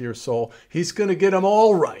right, dear soul? He's going to get them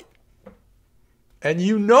all right. And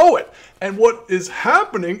you know it. And what is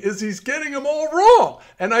happening is he's getting them all wrong.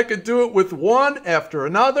 And I could do it with one after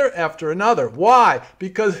another after another. Why?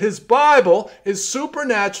 Because his Bible is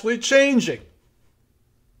supernaturally changing.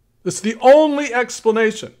 It's the only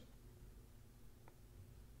explanation.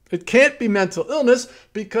 It can't be mental illness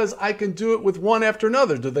because I can do it with one after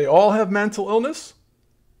another. Do they all have mental illness?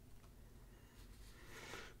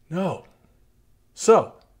 No.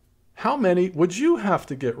 So, how many would you have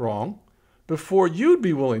to get wrong before you'd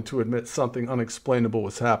be willing to admit something unexplainable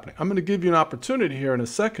was happening? I'm going to give you an opportunity here in a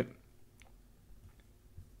second.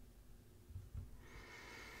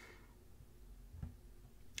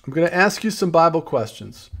 I'm going to ask you some Bible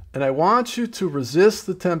questions, and I want you to resist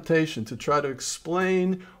the temptation to try to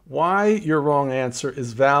explain why your wrong answer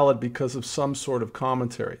is valid because of some sort of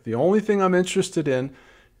commentary. The only thing I'm interested in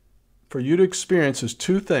for you to experience is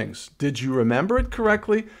two things. Did you remember it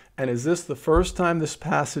correctly? And is this the first time this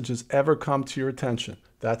passage has ever come to your attention?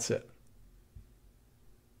 That's it.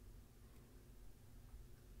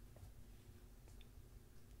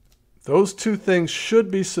 Those two things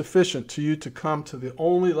should be sufficient to you to come to the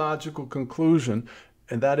only logical conclusion,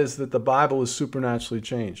 and that is that the Bible is supernaturally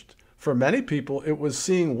changed. For many people, it was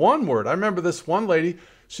seeing one word. I remember this one lady,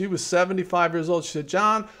 she was 75 years old. She said,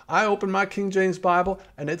 John, I opened my King James Bible,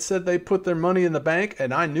 and it said they put their money in the bank,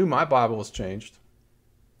 and I knew my Bible was changed.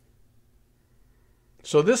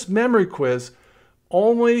 So this memory quiz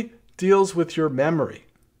only deals with your memory.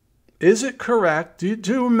 Is it correct? Do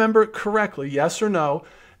you remember it correctly? Yes or no?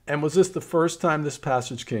 And was this the first time this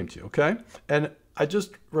passage came to you? Okay? And I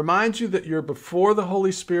just remind you that you're before the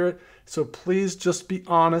Holy Spirit, so please just be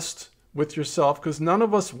honest with yourself, because none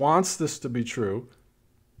of us wants this to be true.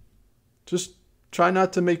 Just try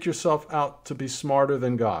not to make yourself out to be smarter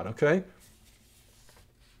than God, okay?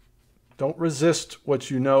 Don't resist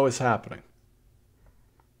what you know is happening.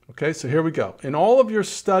 Okay, so here we go. In all of your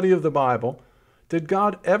study of the Bible, did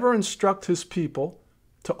God ever instruct his people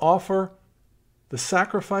to offer the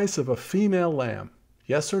sacrifice of a female lamb?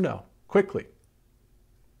 Yes or no? Quickly.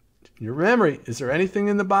 In your memory, is there anything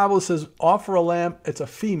in the Bible that says offer a lamb? It's a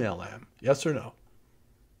female lamb. Yes or no?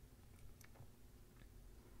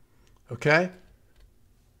 Okay?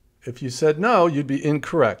 If you said no, you'd be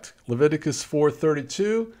incorrect. Leviticus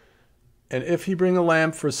 4:32, and if he bring a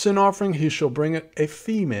lamb for a sin offering, he shall bring it a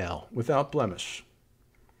female without blemish.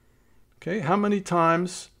 Okay, how many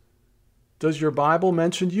times does your Bible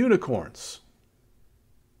mention unicorns?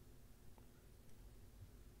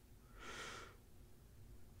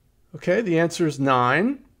 Okay, the answer is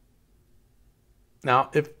 9.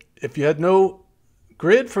 Now, if you had no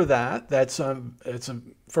grid for that, it's a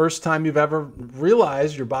first time you've ever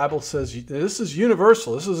realized your Bible says this is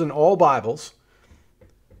universal. This is in all Bibles.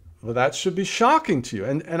 Well, that should be shocking to you.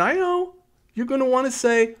 And I know you're going to want to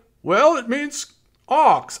say, well, it means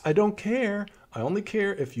ox. I don't care. I only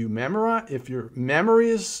care if you memorize, if your memory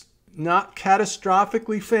is not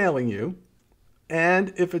catastrophically failing you,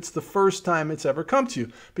 and if it's the first time it's ever come to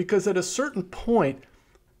you. Because at a certain point,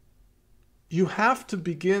 you have to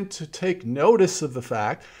begin to take notice of the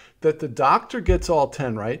fact that the doctor gets all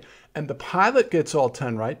 10 right, and the pilot gets all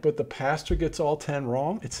 10 right, but the pastor gets all 10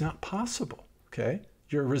 wrong. It's not possible, okay?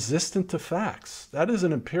 You're resistant to facts. That is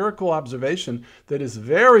an empirical observation that is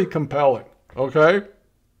very compelling, okay?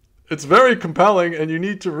 It's very compelling, and you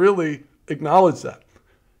need to really acknowledge that.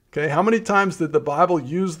 Okay, how many times did the Bible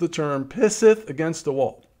use the term pisseth against the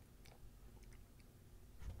wall?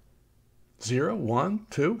 0, 1,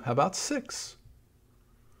 2, how about 6?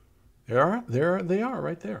 There they are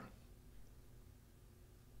right there.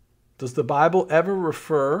 Does the Bible ever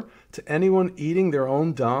refer to anyone eating their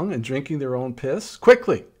own dung and drinking their own piss?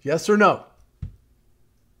 Quickly, yes or no?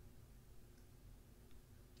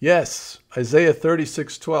 Yes, Isaiah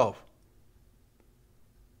 36:12.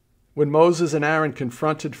 When Moses and Aaron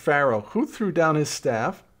confronted Pharaoh, who threw down his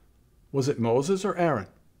staff? Was it Moses or Aaron?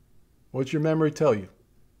 What'd your memory tell you?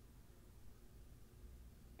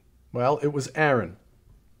 Well, it was Aaron.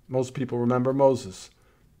 Most people remember Moses.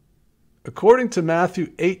 According to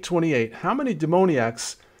Matthew 8:28, how many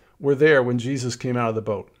demoniacs were there when Jesus came out of the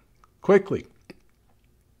boat? Quickly.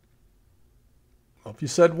 Well, if you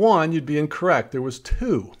said 1, you'd be incorrect. There was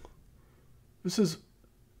 2. This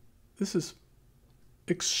is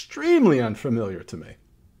extremely unfamiliar to me.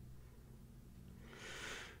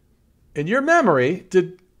 In your memory,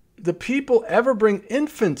 did the people ever bring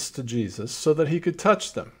infants to Jesus so that he could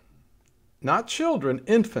touch them? Not children,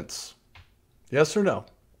 infants. Yes or no?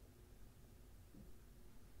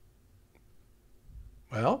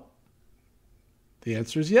 Well, the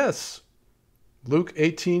answer is yes. Luke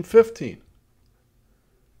 18:15.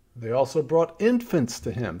 They also brought infants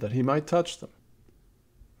to him that he might touch them.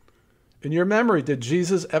 In your memory, did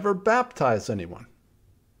Jesus ever baptize anyone?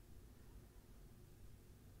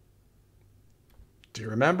 Do you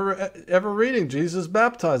remember ever reading Jesus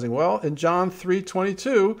baptizing? Well, in John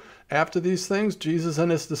 3:22, after these things, Jesus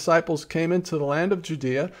and his disciples came into the land of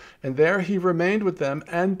Judea, and there he remained with them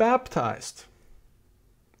and baptized.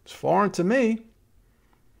 It's foreign to me.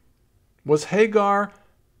 Was Hagar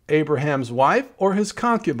Abraham's wife or his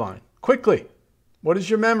concubine? Quickly, what is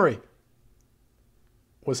your memory?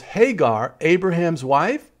 Was Hagar Abraham's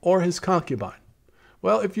wife or his concubine?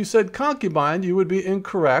 Well, if you said concubine, you would be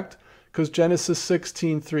incorrect, because Genesis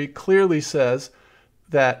 16:3 clearly says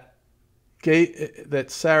that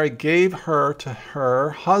Sarah gave her to her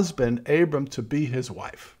husband, Abram, to be his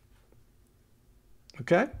wife.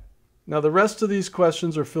 Okay? Now, the rest of these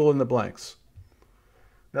questions are fill in the blanks.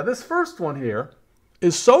 Now, this first one here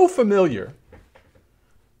is so familiar.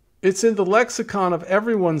 It's in the lexicon of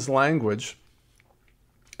everyone's language.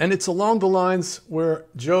 And it's along the lines where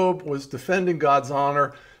Job was defending God's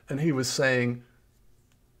honor, and he was saying,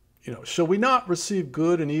 shall we not receive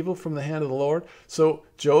good and evil from the hand of the Lord? So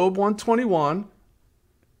Job 121,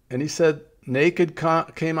 and he said, naked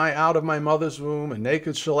came I out of my mother's womb, and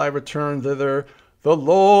naked shall I return thither. The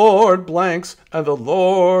Lord blanks, and the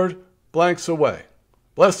Lord blanks away.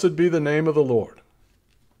 Blessed be the name of the Lord.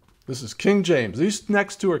 This is King James. These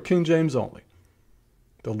next two are King James only.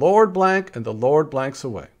 The Lord blank, and the Lord blanks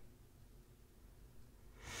away.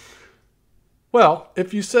 Well,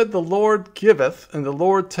 if you said the Lord giveth and the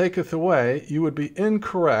Lord taketh away, you would be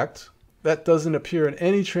incorrect, that doesn't appear in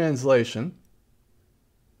any translation.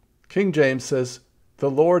 King James says, the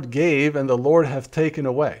Lord gave and the Lord hath taken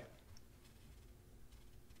away.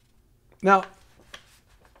 Now,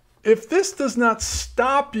 if this does not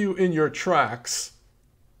stop you in your tracks,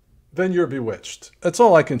 then you're bewitched. That's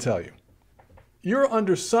all I can tell you. You're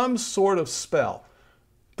under some sort of spell.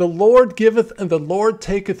 The Lord giveth and the Lord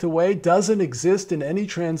taketh away doesn't exist in any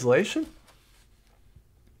translation.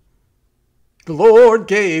 The Lord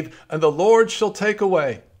gave and the Lord shall take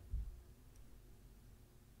away.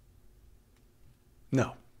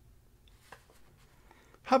 No.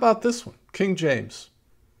 How about this one? King James.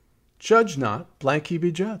 Judge not, blank ye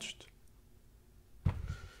be judged.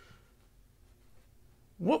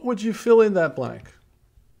 What would you fill in that blank?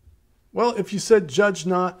 Well, if you said judge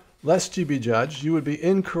not, lest ye be judged, you would be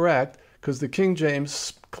incorrect, because the King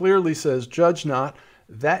James clearly says judge not,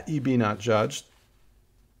 that ye be not judged.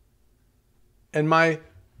 And my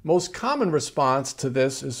most common response to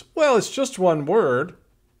this is, well, it's just one word,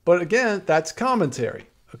 but again, that's commentary.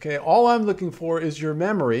 Okay, all I'm looking for is your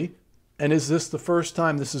memory, and is this the first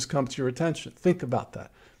time this has come to your attention? Think about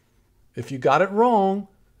that. If you got it wrong,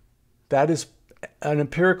 that is an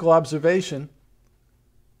empirical observation.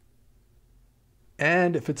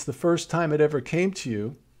 And if it's the first time it ever came to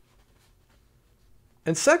you,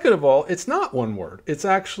 and second of all, it's not one word. It's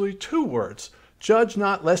actually two words. Judge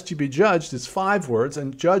not lest ye be judged is 5 words,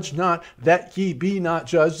 and judge not that ye be not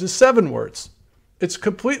judged is 7 words. It's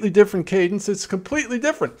completely different cadence. It's completely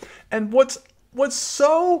different. And what's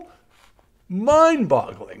so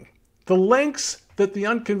mind-boggling, the lengths that the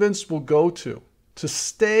unconvinced will go to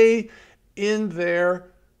stay in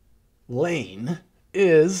their lane,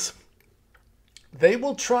 is they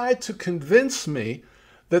will try to convince me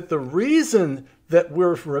that the reason that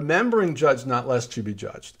we're remembering judge not lest you be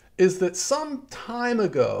judged is that some time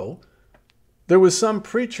ago there was some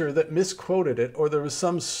preacher that misquoted it, or there was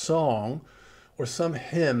some song or some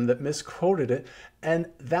hymn that misquoted it, and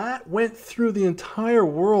that went through the entire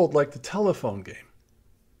world like the telephone game.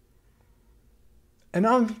 And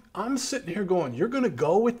I'm sitting here going, you're going to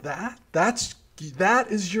go with that? That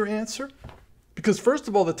is your answer? Because first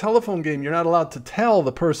of all, the telephone game, you're not allowed to tell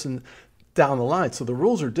the person down the line. So the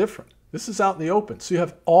rules are different. This is out in the open. So you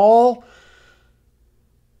have all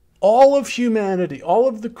of humanity, all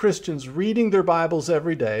of the Christians reading their Bibles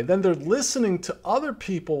every day. Then they're listening to other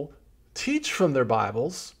people teach from their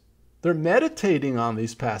Bibles. They're meditating on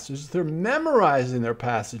these passages. They're memorizing their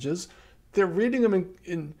passages. They're reading them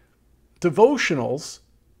in devotionals.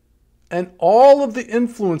 And all of the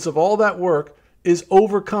influence of all that work is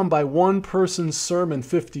overcome by one person's sermon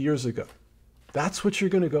 50 years ago. That's what you're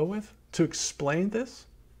going to go with to explain this?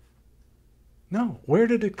 No. Where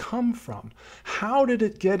did it come from? How did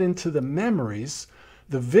it get into the memories,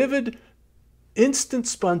 the vivid, instant,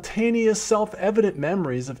 spontaneous, self-evident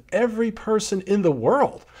memories of every person in the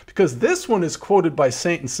world? Because this one is quoted by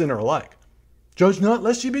saint and sinner alike. Judge not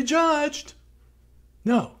lest ye be judged.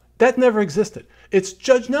 No, that never existed. It's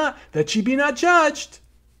judge not that ye be not judged.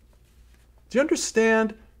 Do you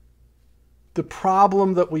understand the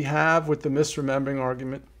problem that we have with the misremembering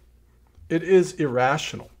argument? It is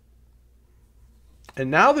irrational.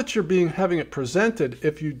 And now that you're having it presented,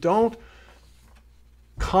 if you don't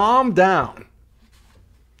calm down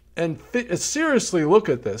and seriously look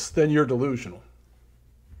at this, then you're delusional.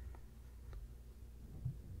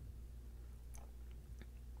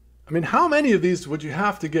 I mean, how many of these would you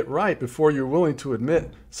have to get right before you're willing to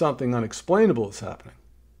admit something unexplainable is happening?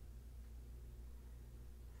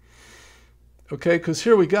 Okay, because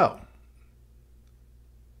here we go.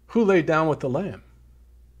 Who laid down with the Lamb?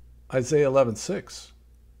 Isaiah 11:6.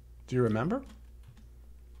 Do you remember?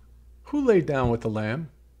 Who laid down with the Lamb?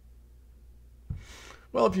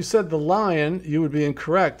 Well, if you said the lion, you would be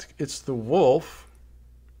incorrect. It's the wolf.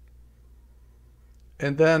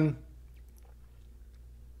 And then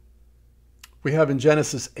we have in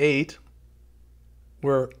Genesis 8,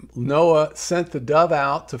 where Noah sent the dove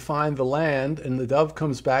out to find the land, and the dove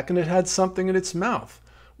comes back and it had something in its mouth.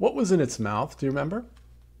 What was in its mouth? Do you remember?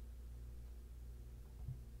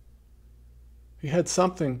 He had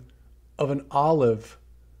something of an olive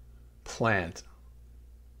plant.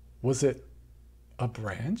 Was it a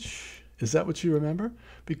branch? Is that what you remember?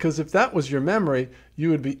 Because if that was your memory, you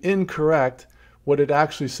would be incorrect. What it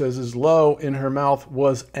actually says is, lo, in her mouth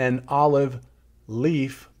was an olive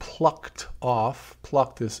leaf plucked off.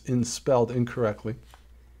 Plucked is spelled incorrectly,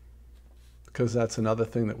 because that's another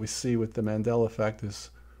thing that we see with the Mandela effect, is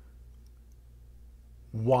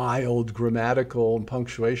wild grammatical and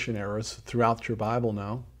punctuation errors throughout your Bible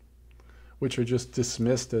now, which are just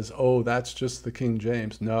dismissed as, oh, that's just the King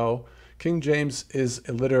James. No, King James is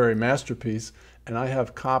a literary masterpiece, and I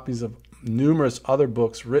have copies of numerous other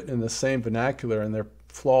books written in the same vernacular, and they're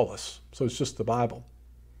flawless. So it's just the Bible.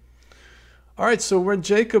 All right, so when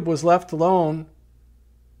Jacob was left alone,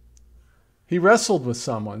 he wrestled with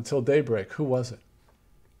someone until daybreak. Who was it?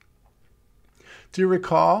 Do you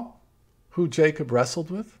recall who Jacob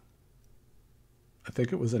wrestled with? I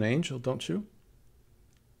think it was an angel, don't you?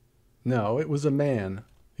 No, it was a man.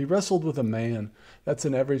 He wrestled with a man. That's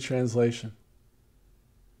in every translation.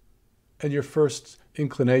 And your first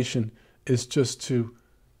inclination is just to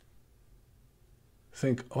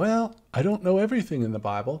think, well, I don't know everything in the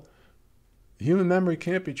Bible. Human memory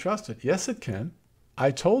can't be trusted. Yes, it can. I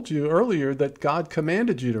told you earlier that God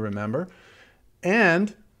commanded you to remember,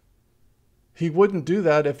 and he wouldn't do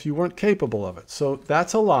that if you weren't capable of it. So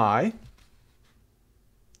that's a lie.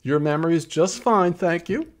 Your memory is just fine, thank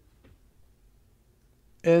you.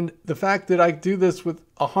 And the fact that I do this with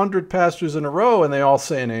 100 pastors in a row and they all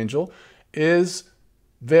say an angel is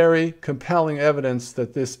very compelling evidence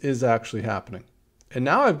that this is actually happening. And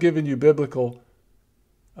now I've given you biblical,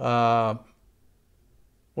 what's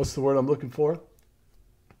the word I'm looking for?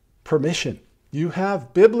 Permission. You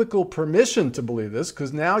have biblical permission to believe this,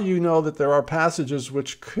 because now you know that there are passages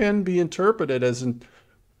which can be interpreted as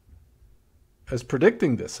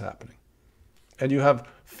predicting this happening. And you have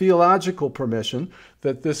theological permission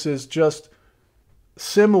that this is just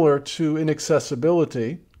similar to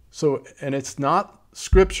inaccessibility. So, and it's not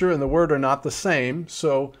Scripture and the Word are not the same.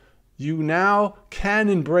 So you now can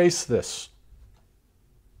embrace this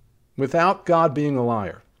without God being a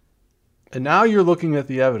liar. And now you're looking at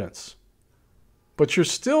the evidence. But you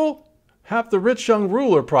still have the rich young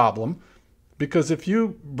ruler problem, because if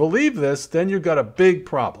you believe this, then you've got a big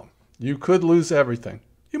problem. You could lose everything.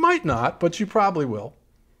 You might not, but you probably will.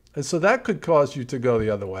 And so that could cause you to go the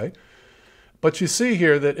other way. But you see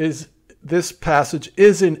here that this passage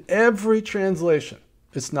is in every translation.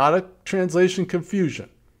 It's not a translation confusion.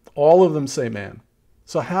 All of them say man.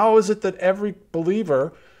 So how is it that every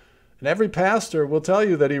believer and every pastor will tell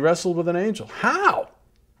you that he wrestled with an angel? How?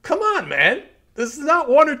 Come on, man. This is not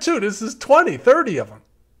one or two. This is 20, 30 of them.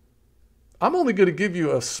 I'm only going to give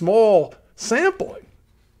you a small sampling.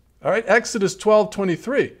 All right, Exodus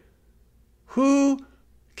 12:23. Who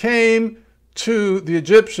came to the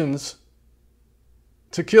Egyptians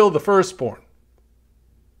to kill the firstborn?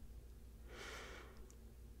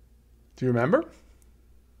 Do you remember?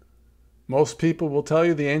 Most people will tell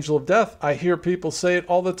you the angel of death. I hear people say it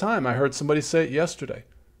all the time. I heard somebody say it yesterday.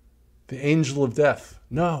 The angel of death.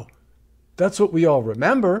 No, that's what we all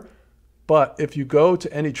remember. But if you go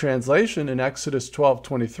to any translation in Exodus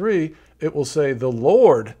 12:23, it will say the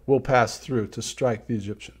Lord will pass through to strike the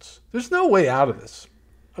Egyptians. There's no way out of this.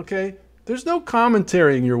 Okay? There's no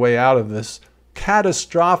commentarying your way out of this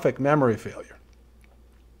catastrophic memory failure.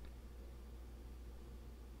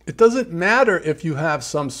 It doesn't matter if you have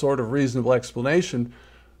some sort of reasonable explanation.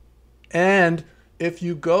 And if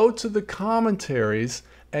you go to the commentaries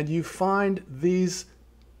and you find these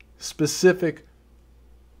specific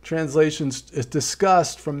translations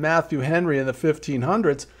discussed from Matthew Henry in the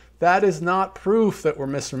 1500s, that is not proof that we're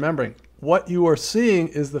misremembering. What you are seeing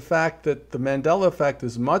is the fact that the Mandela effect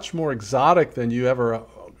is much more exotic than you ever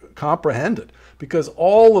comprehended, because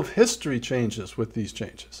all of history changes with these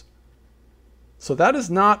changes. So that is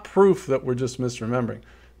not proof that we're just misremembering.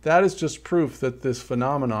 That is just proof that this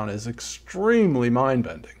phenomenon is extremely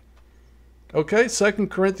mind-bending. Okay, 2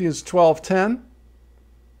 Corinthians 12:10.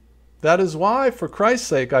 That is why, for Christ's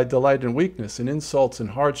sake, I delight in weakness, in insults, in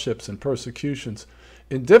hardships, in persecutions,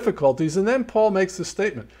 in difficulties. And then Paul makes this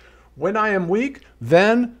statement. When I am weak,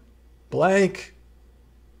 then blank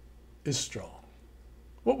is strong.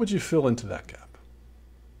 What would you fill into that gap?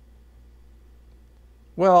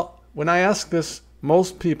 Well, when I ask this,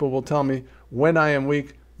 most people will tell me, when I am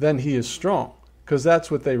weak, then he is strong. Because that's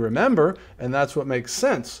what they remember, and that's what makes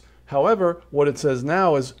sense. However, what it says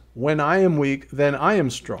now is, when I am weak, then I am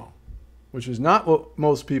strong. Which is not what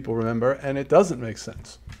most people remember, and it doesn't make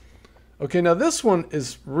sense. Okay, now this one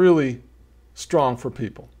is really strong for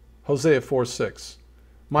people. Hosea 4:6.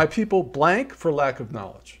 My people blank for lack of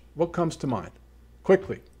knowledge. What comes to mind?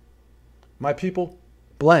 Quickly. My people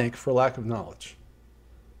blank for lack of knowledge.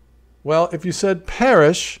 Well, if you said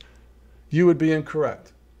perish, you would be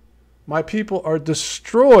incorrect. My people are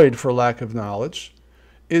destroyed for lack of knowledge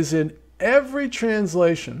is in every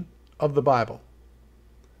translation of the Bible.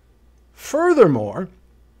 Furthermore,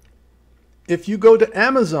 if you go to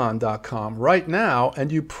Amazon.com right now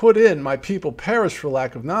and you put in my people perish for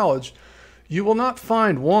lack of knowledge, you will not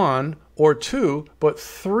find one or two, but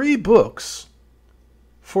 3 books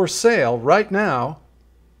for sale right now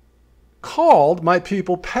called, my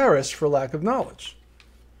people perish for lack of knowledge.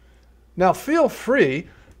 Now feel free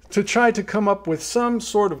to try to come up with some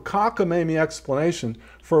sort of cockamamie explanation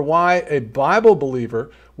for why a Bible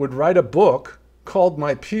believer would write a book called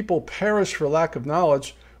My People Perish for Lack of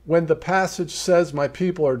Knowledge when the passage says my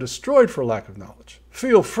people are destroyed for lack of knowledge.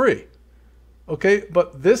 Feel free. Okay,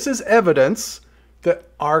 but this is evidence that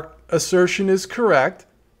our assertion is correct,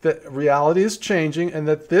 that reality is changing, and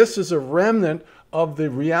that this is a remnant of the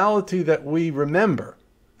reality that we remember.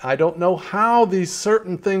 I don't know how these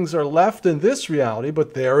certain things are left in this reality,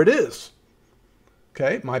 but there it is.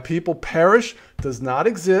 Okay, my people perish does not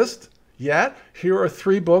exist yet. Here are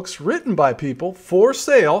 3 books written by people for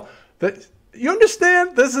sale that, you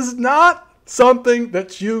understand, this is not something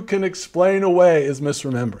that you can explain away as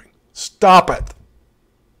misremembering. Stop it.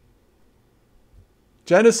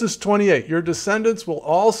 Genesis 28, your descendants will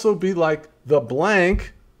also be like the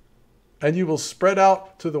blank, and you will spread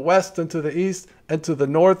out to the west and to the east and to the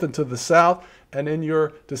north and to the south, and in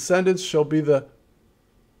your descendants shall be the...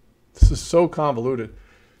 This is so convoluted.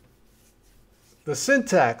 The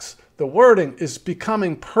syntax, the wording is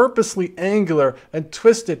becoming purposely angular and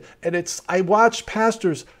twisted, and I watch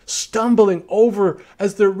pastors stumbling over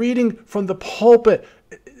as they're reading from the pulpit.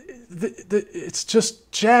 It's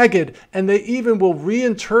just jagged, and they even will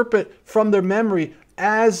reinterpret from their memory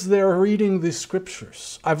as they're reading the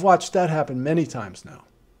scriptures. I've watched that happen many times now.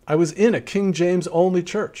 I was in a King James only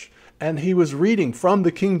church, and he was reading from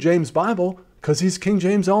the King James Bible because he's King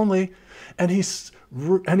James only, and he's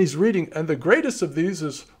reading, and the greatest of these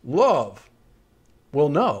is love. Well,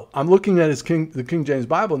 no, I'm looking at the King James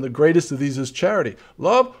Bible, and the greatest of these is charity.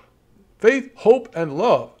 Love, faith, hope, and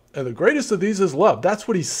love. And the greatest of these is love. That's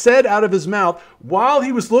what he said out of his mouth while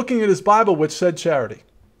he was looking at his Bible, which said charity.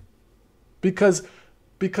 Because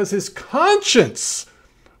his conscience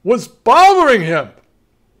was bothering him.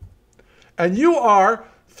 And you are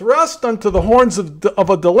thrust onto the horns of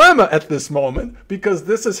a dilemma at this moment, because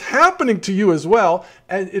this is happening to you as well,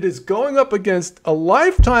 and it is going up against a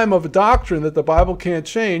lifetime of doctrine that the Bible can't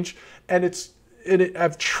change, and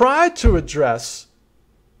I've tried to address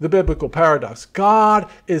the biblical paradox. God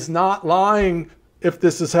is not lying if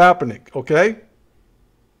this is happening, okay?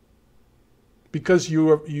 Because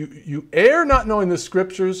you err not knowing the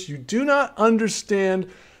scriptures, you do not understand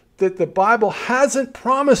that the Bible hasn't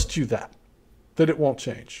promised you that it won't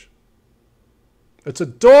change. It's a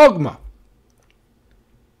dogma.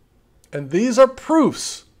 And these are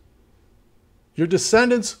proofs. Your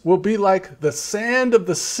descendants will be like the sand of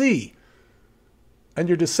the sea, and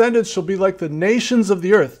your descendants shall be like the nations of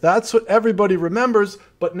the earth. That's what everybody remembers,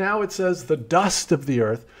 but now it says the dust of the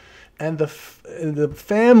earth and the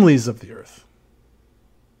families of the earth.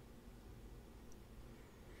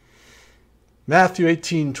 Matthew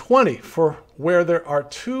 18:20, for where there are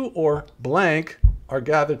 2 or blank are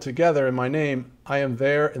gathered together in my name, I am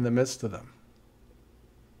there in the midst of them.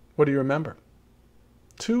 What do you remember?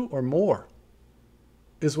 2 or more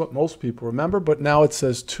is what most people remember, but now it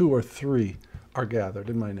says 2 or 3 are gathered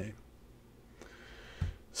in my name.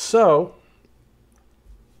 So,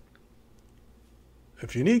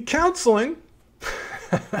 if you need counseling,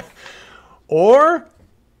 or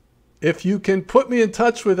if you can put me in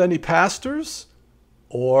touch with any pastors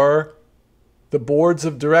or the boards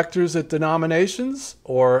of directors at denominations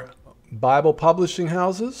or Bible publishing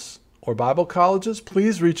houses or Bible colleges,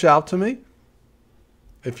 please reach out to me.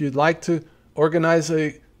 If you'd like to organize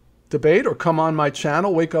a debate or come on my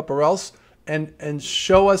channel, Wakeuporelse, and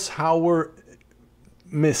show us how we're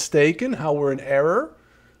mistaken, how we're in error,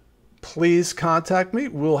 please contact me.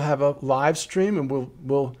 We'll have a live stream, and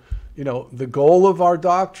we'll the goal of our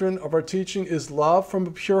doctrine, of our teaching, is love from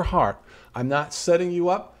a pure heart. I'm not setting you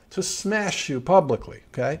up to smash you publicly,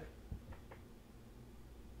 okay?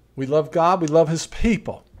 We love God. We love his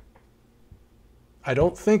people. I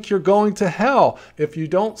don't think you're going to hell if you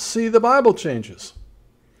don't see the Bible changes.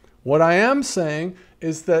 What I am saying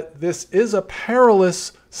is that this is a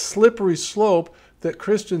perilous, slippery slope that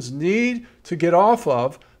Christians need to get off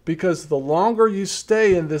of, because the longer you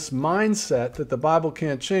stay in this mindset that the Bible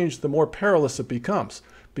can't change, the more perilous it becomes.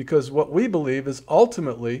 Because what we believe is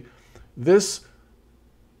ultimately this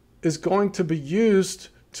is going to be used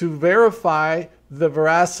to verify the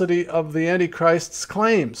veracity of the Antichrist's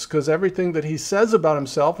claims, because everything that he says about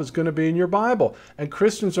himself is going to be in your Bible. And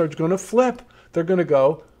Christians are going to flip. They're going to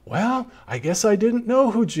go, well, I guess I didn't know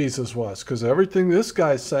who Jesus was, because everything this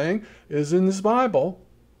guy's saying is in his Bible.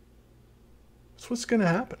 That's what's going to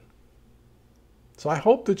happen. So I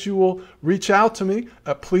hope that you will reach out to me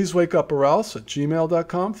at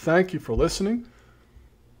pleasewakeuporelse@gmail.com. Thank you for listening.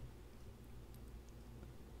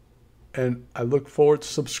 And I look forward to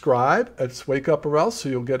subscribe. It's Wake Up or Else, so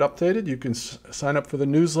you'll get updated. You can sign up for the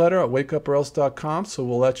newsletter at wakeuporelse.com, so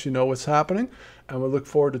we'll let you know what's happening. And we look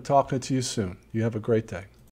forward to talking to you soon. You have a great day.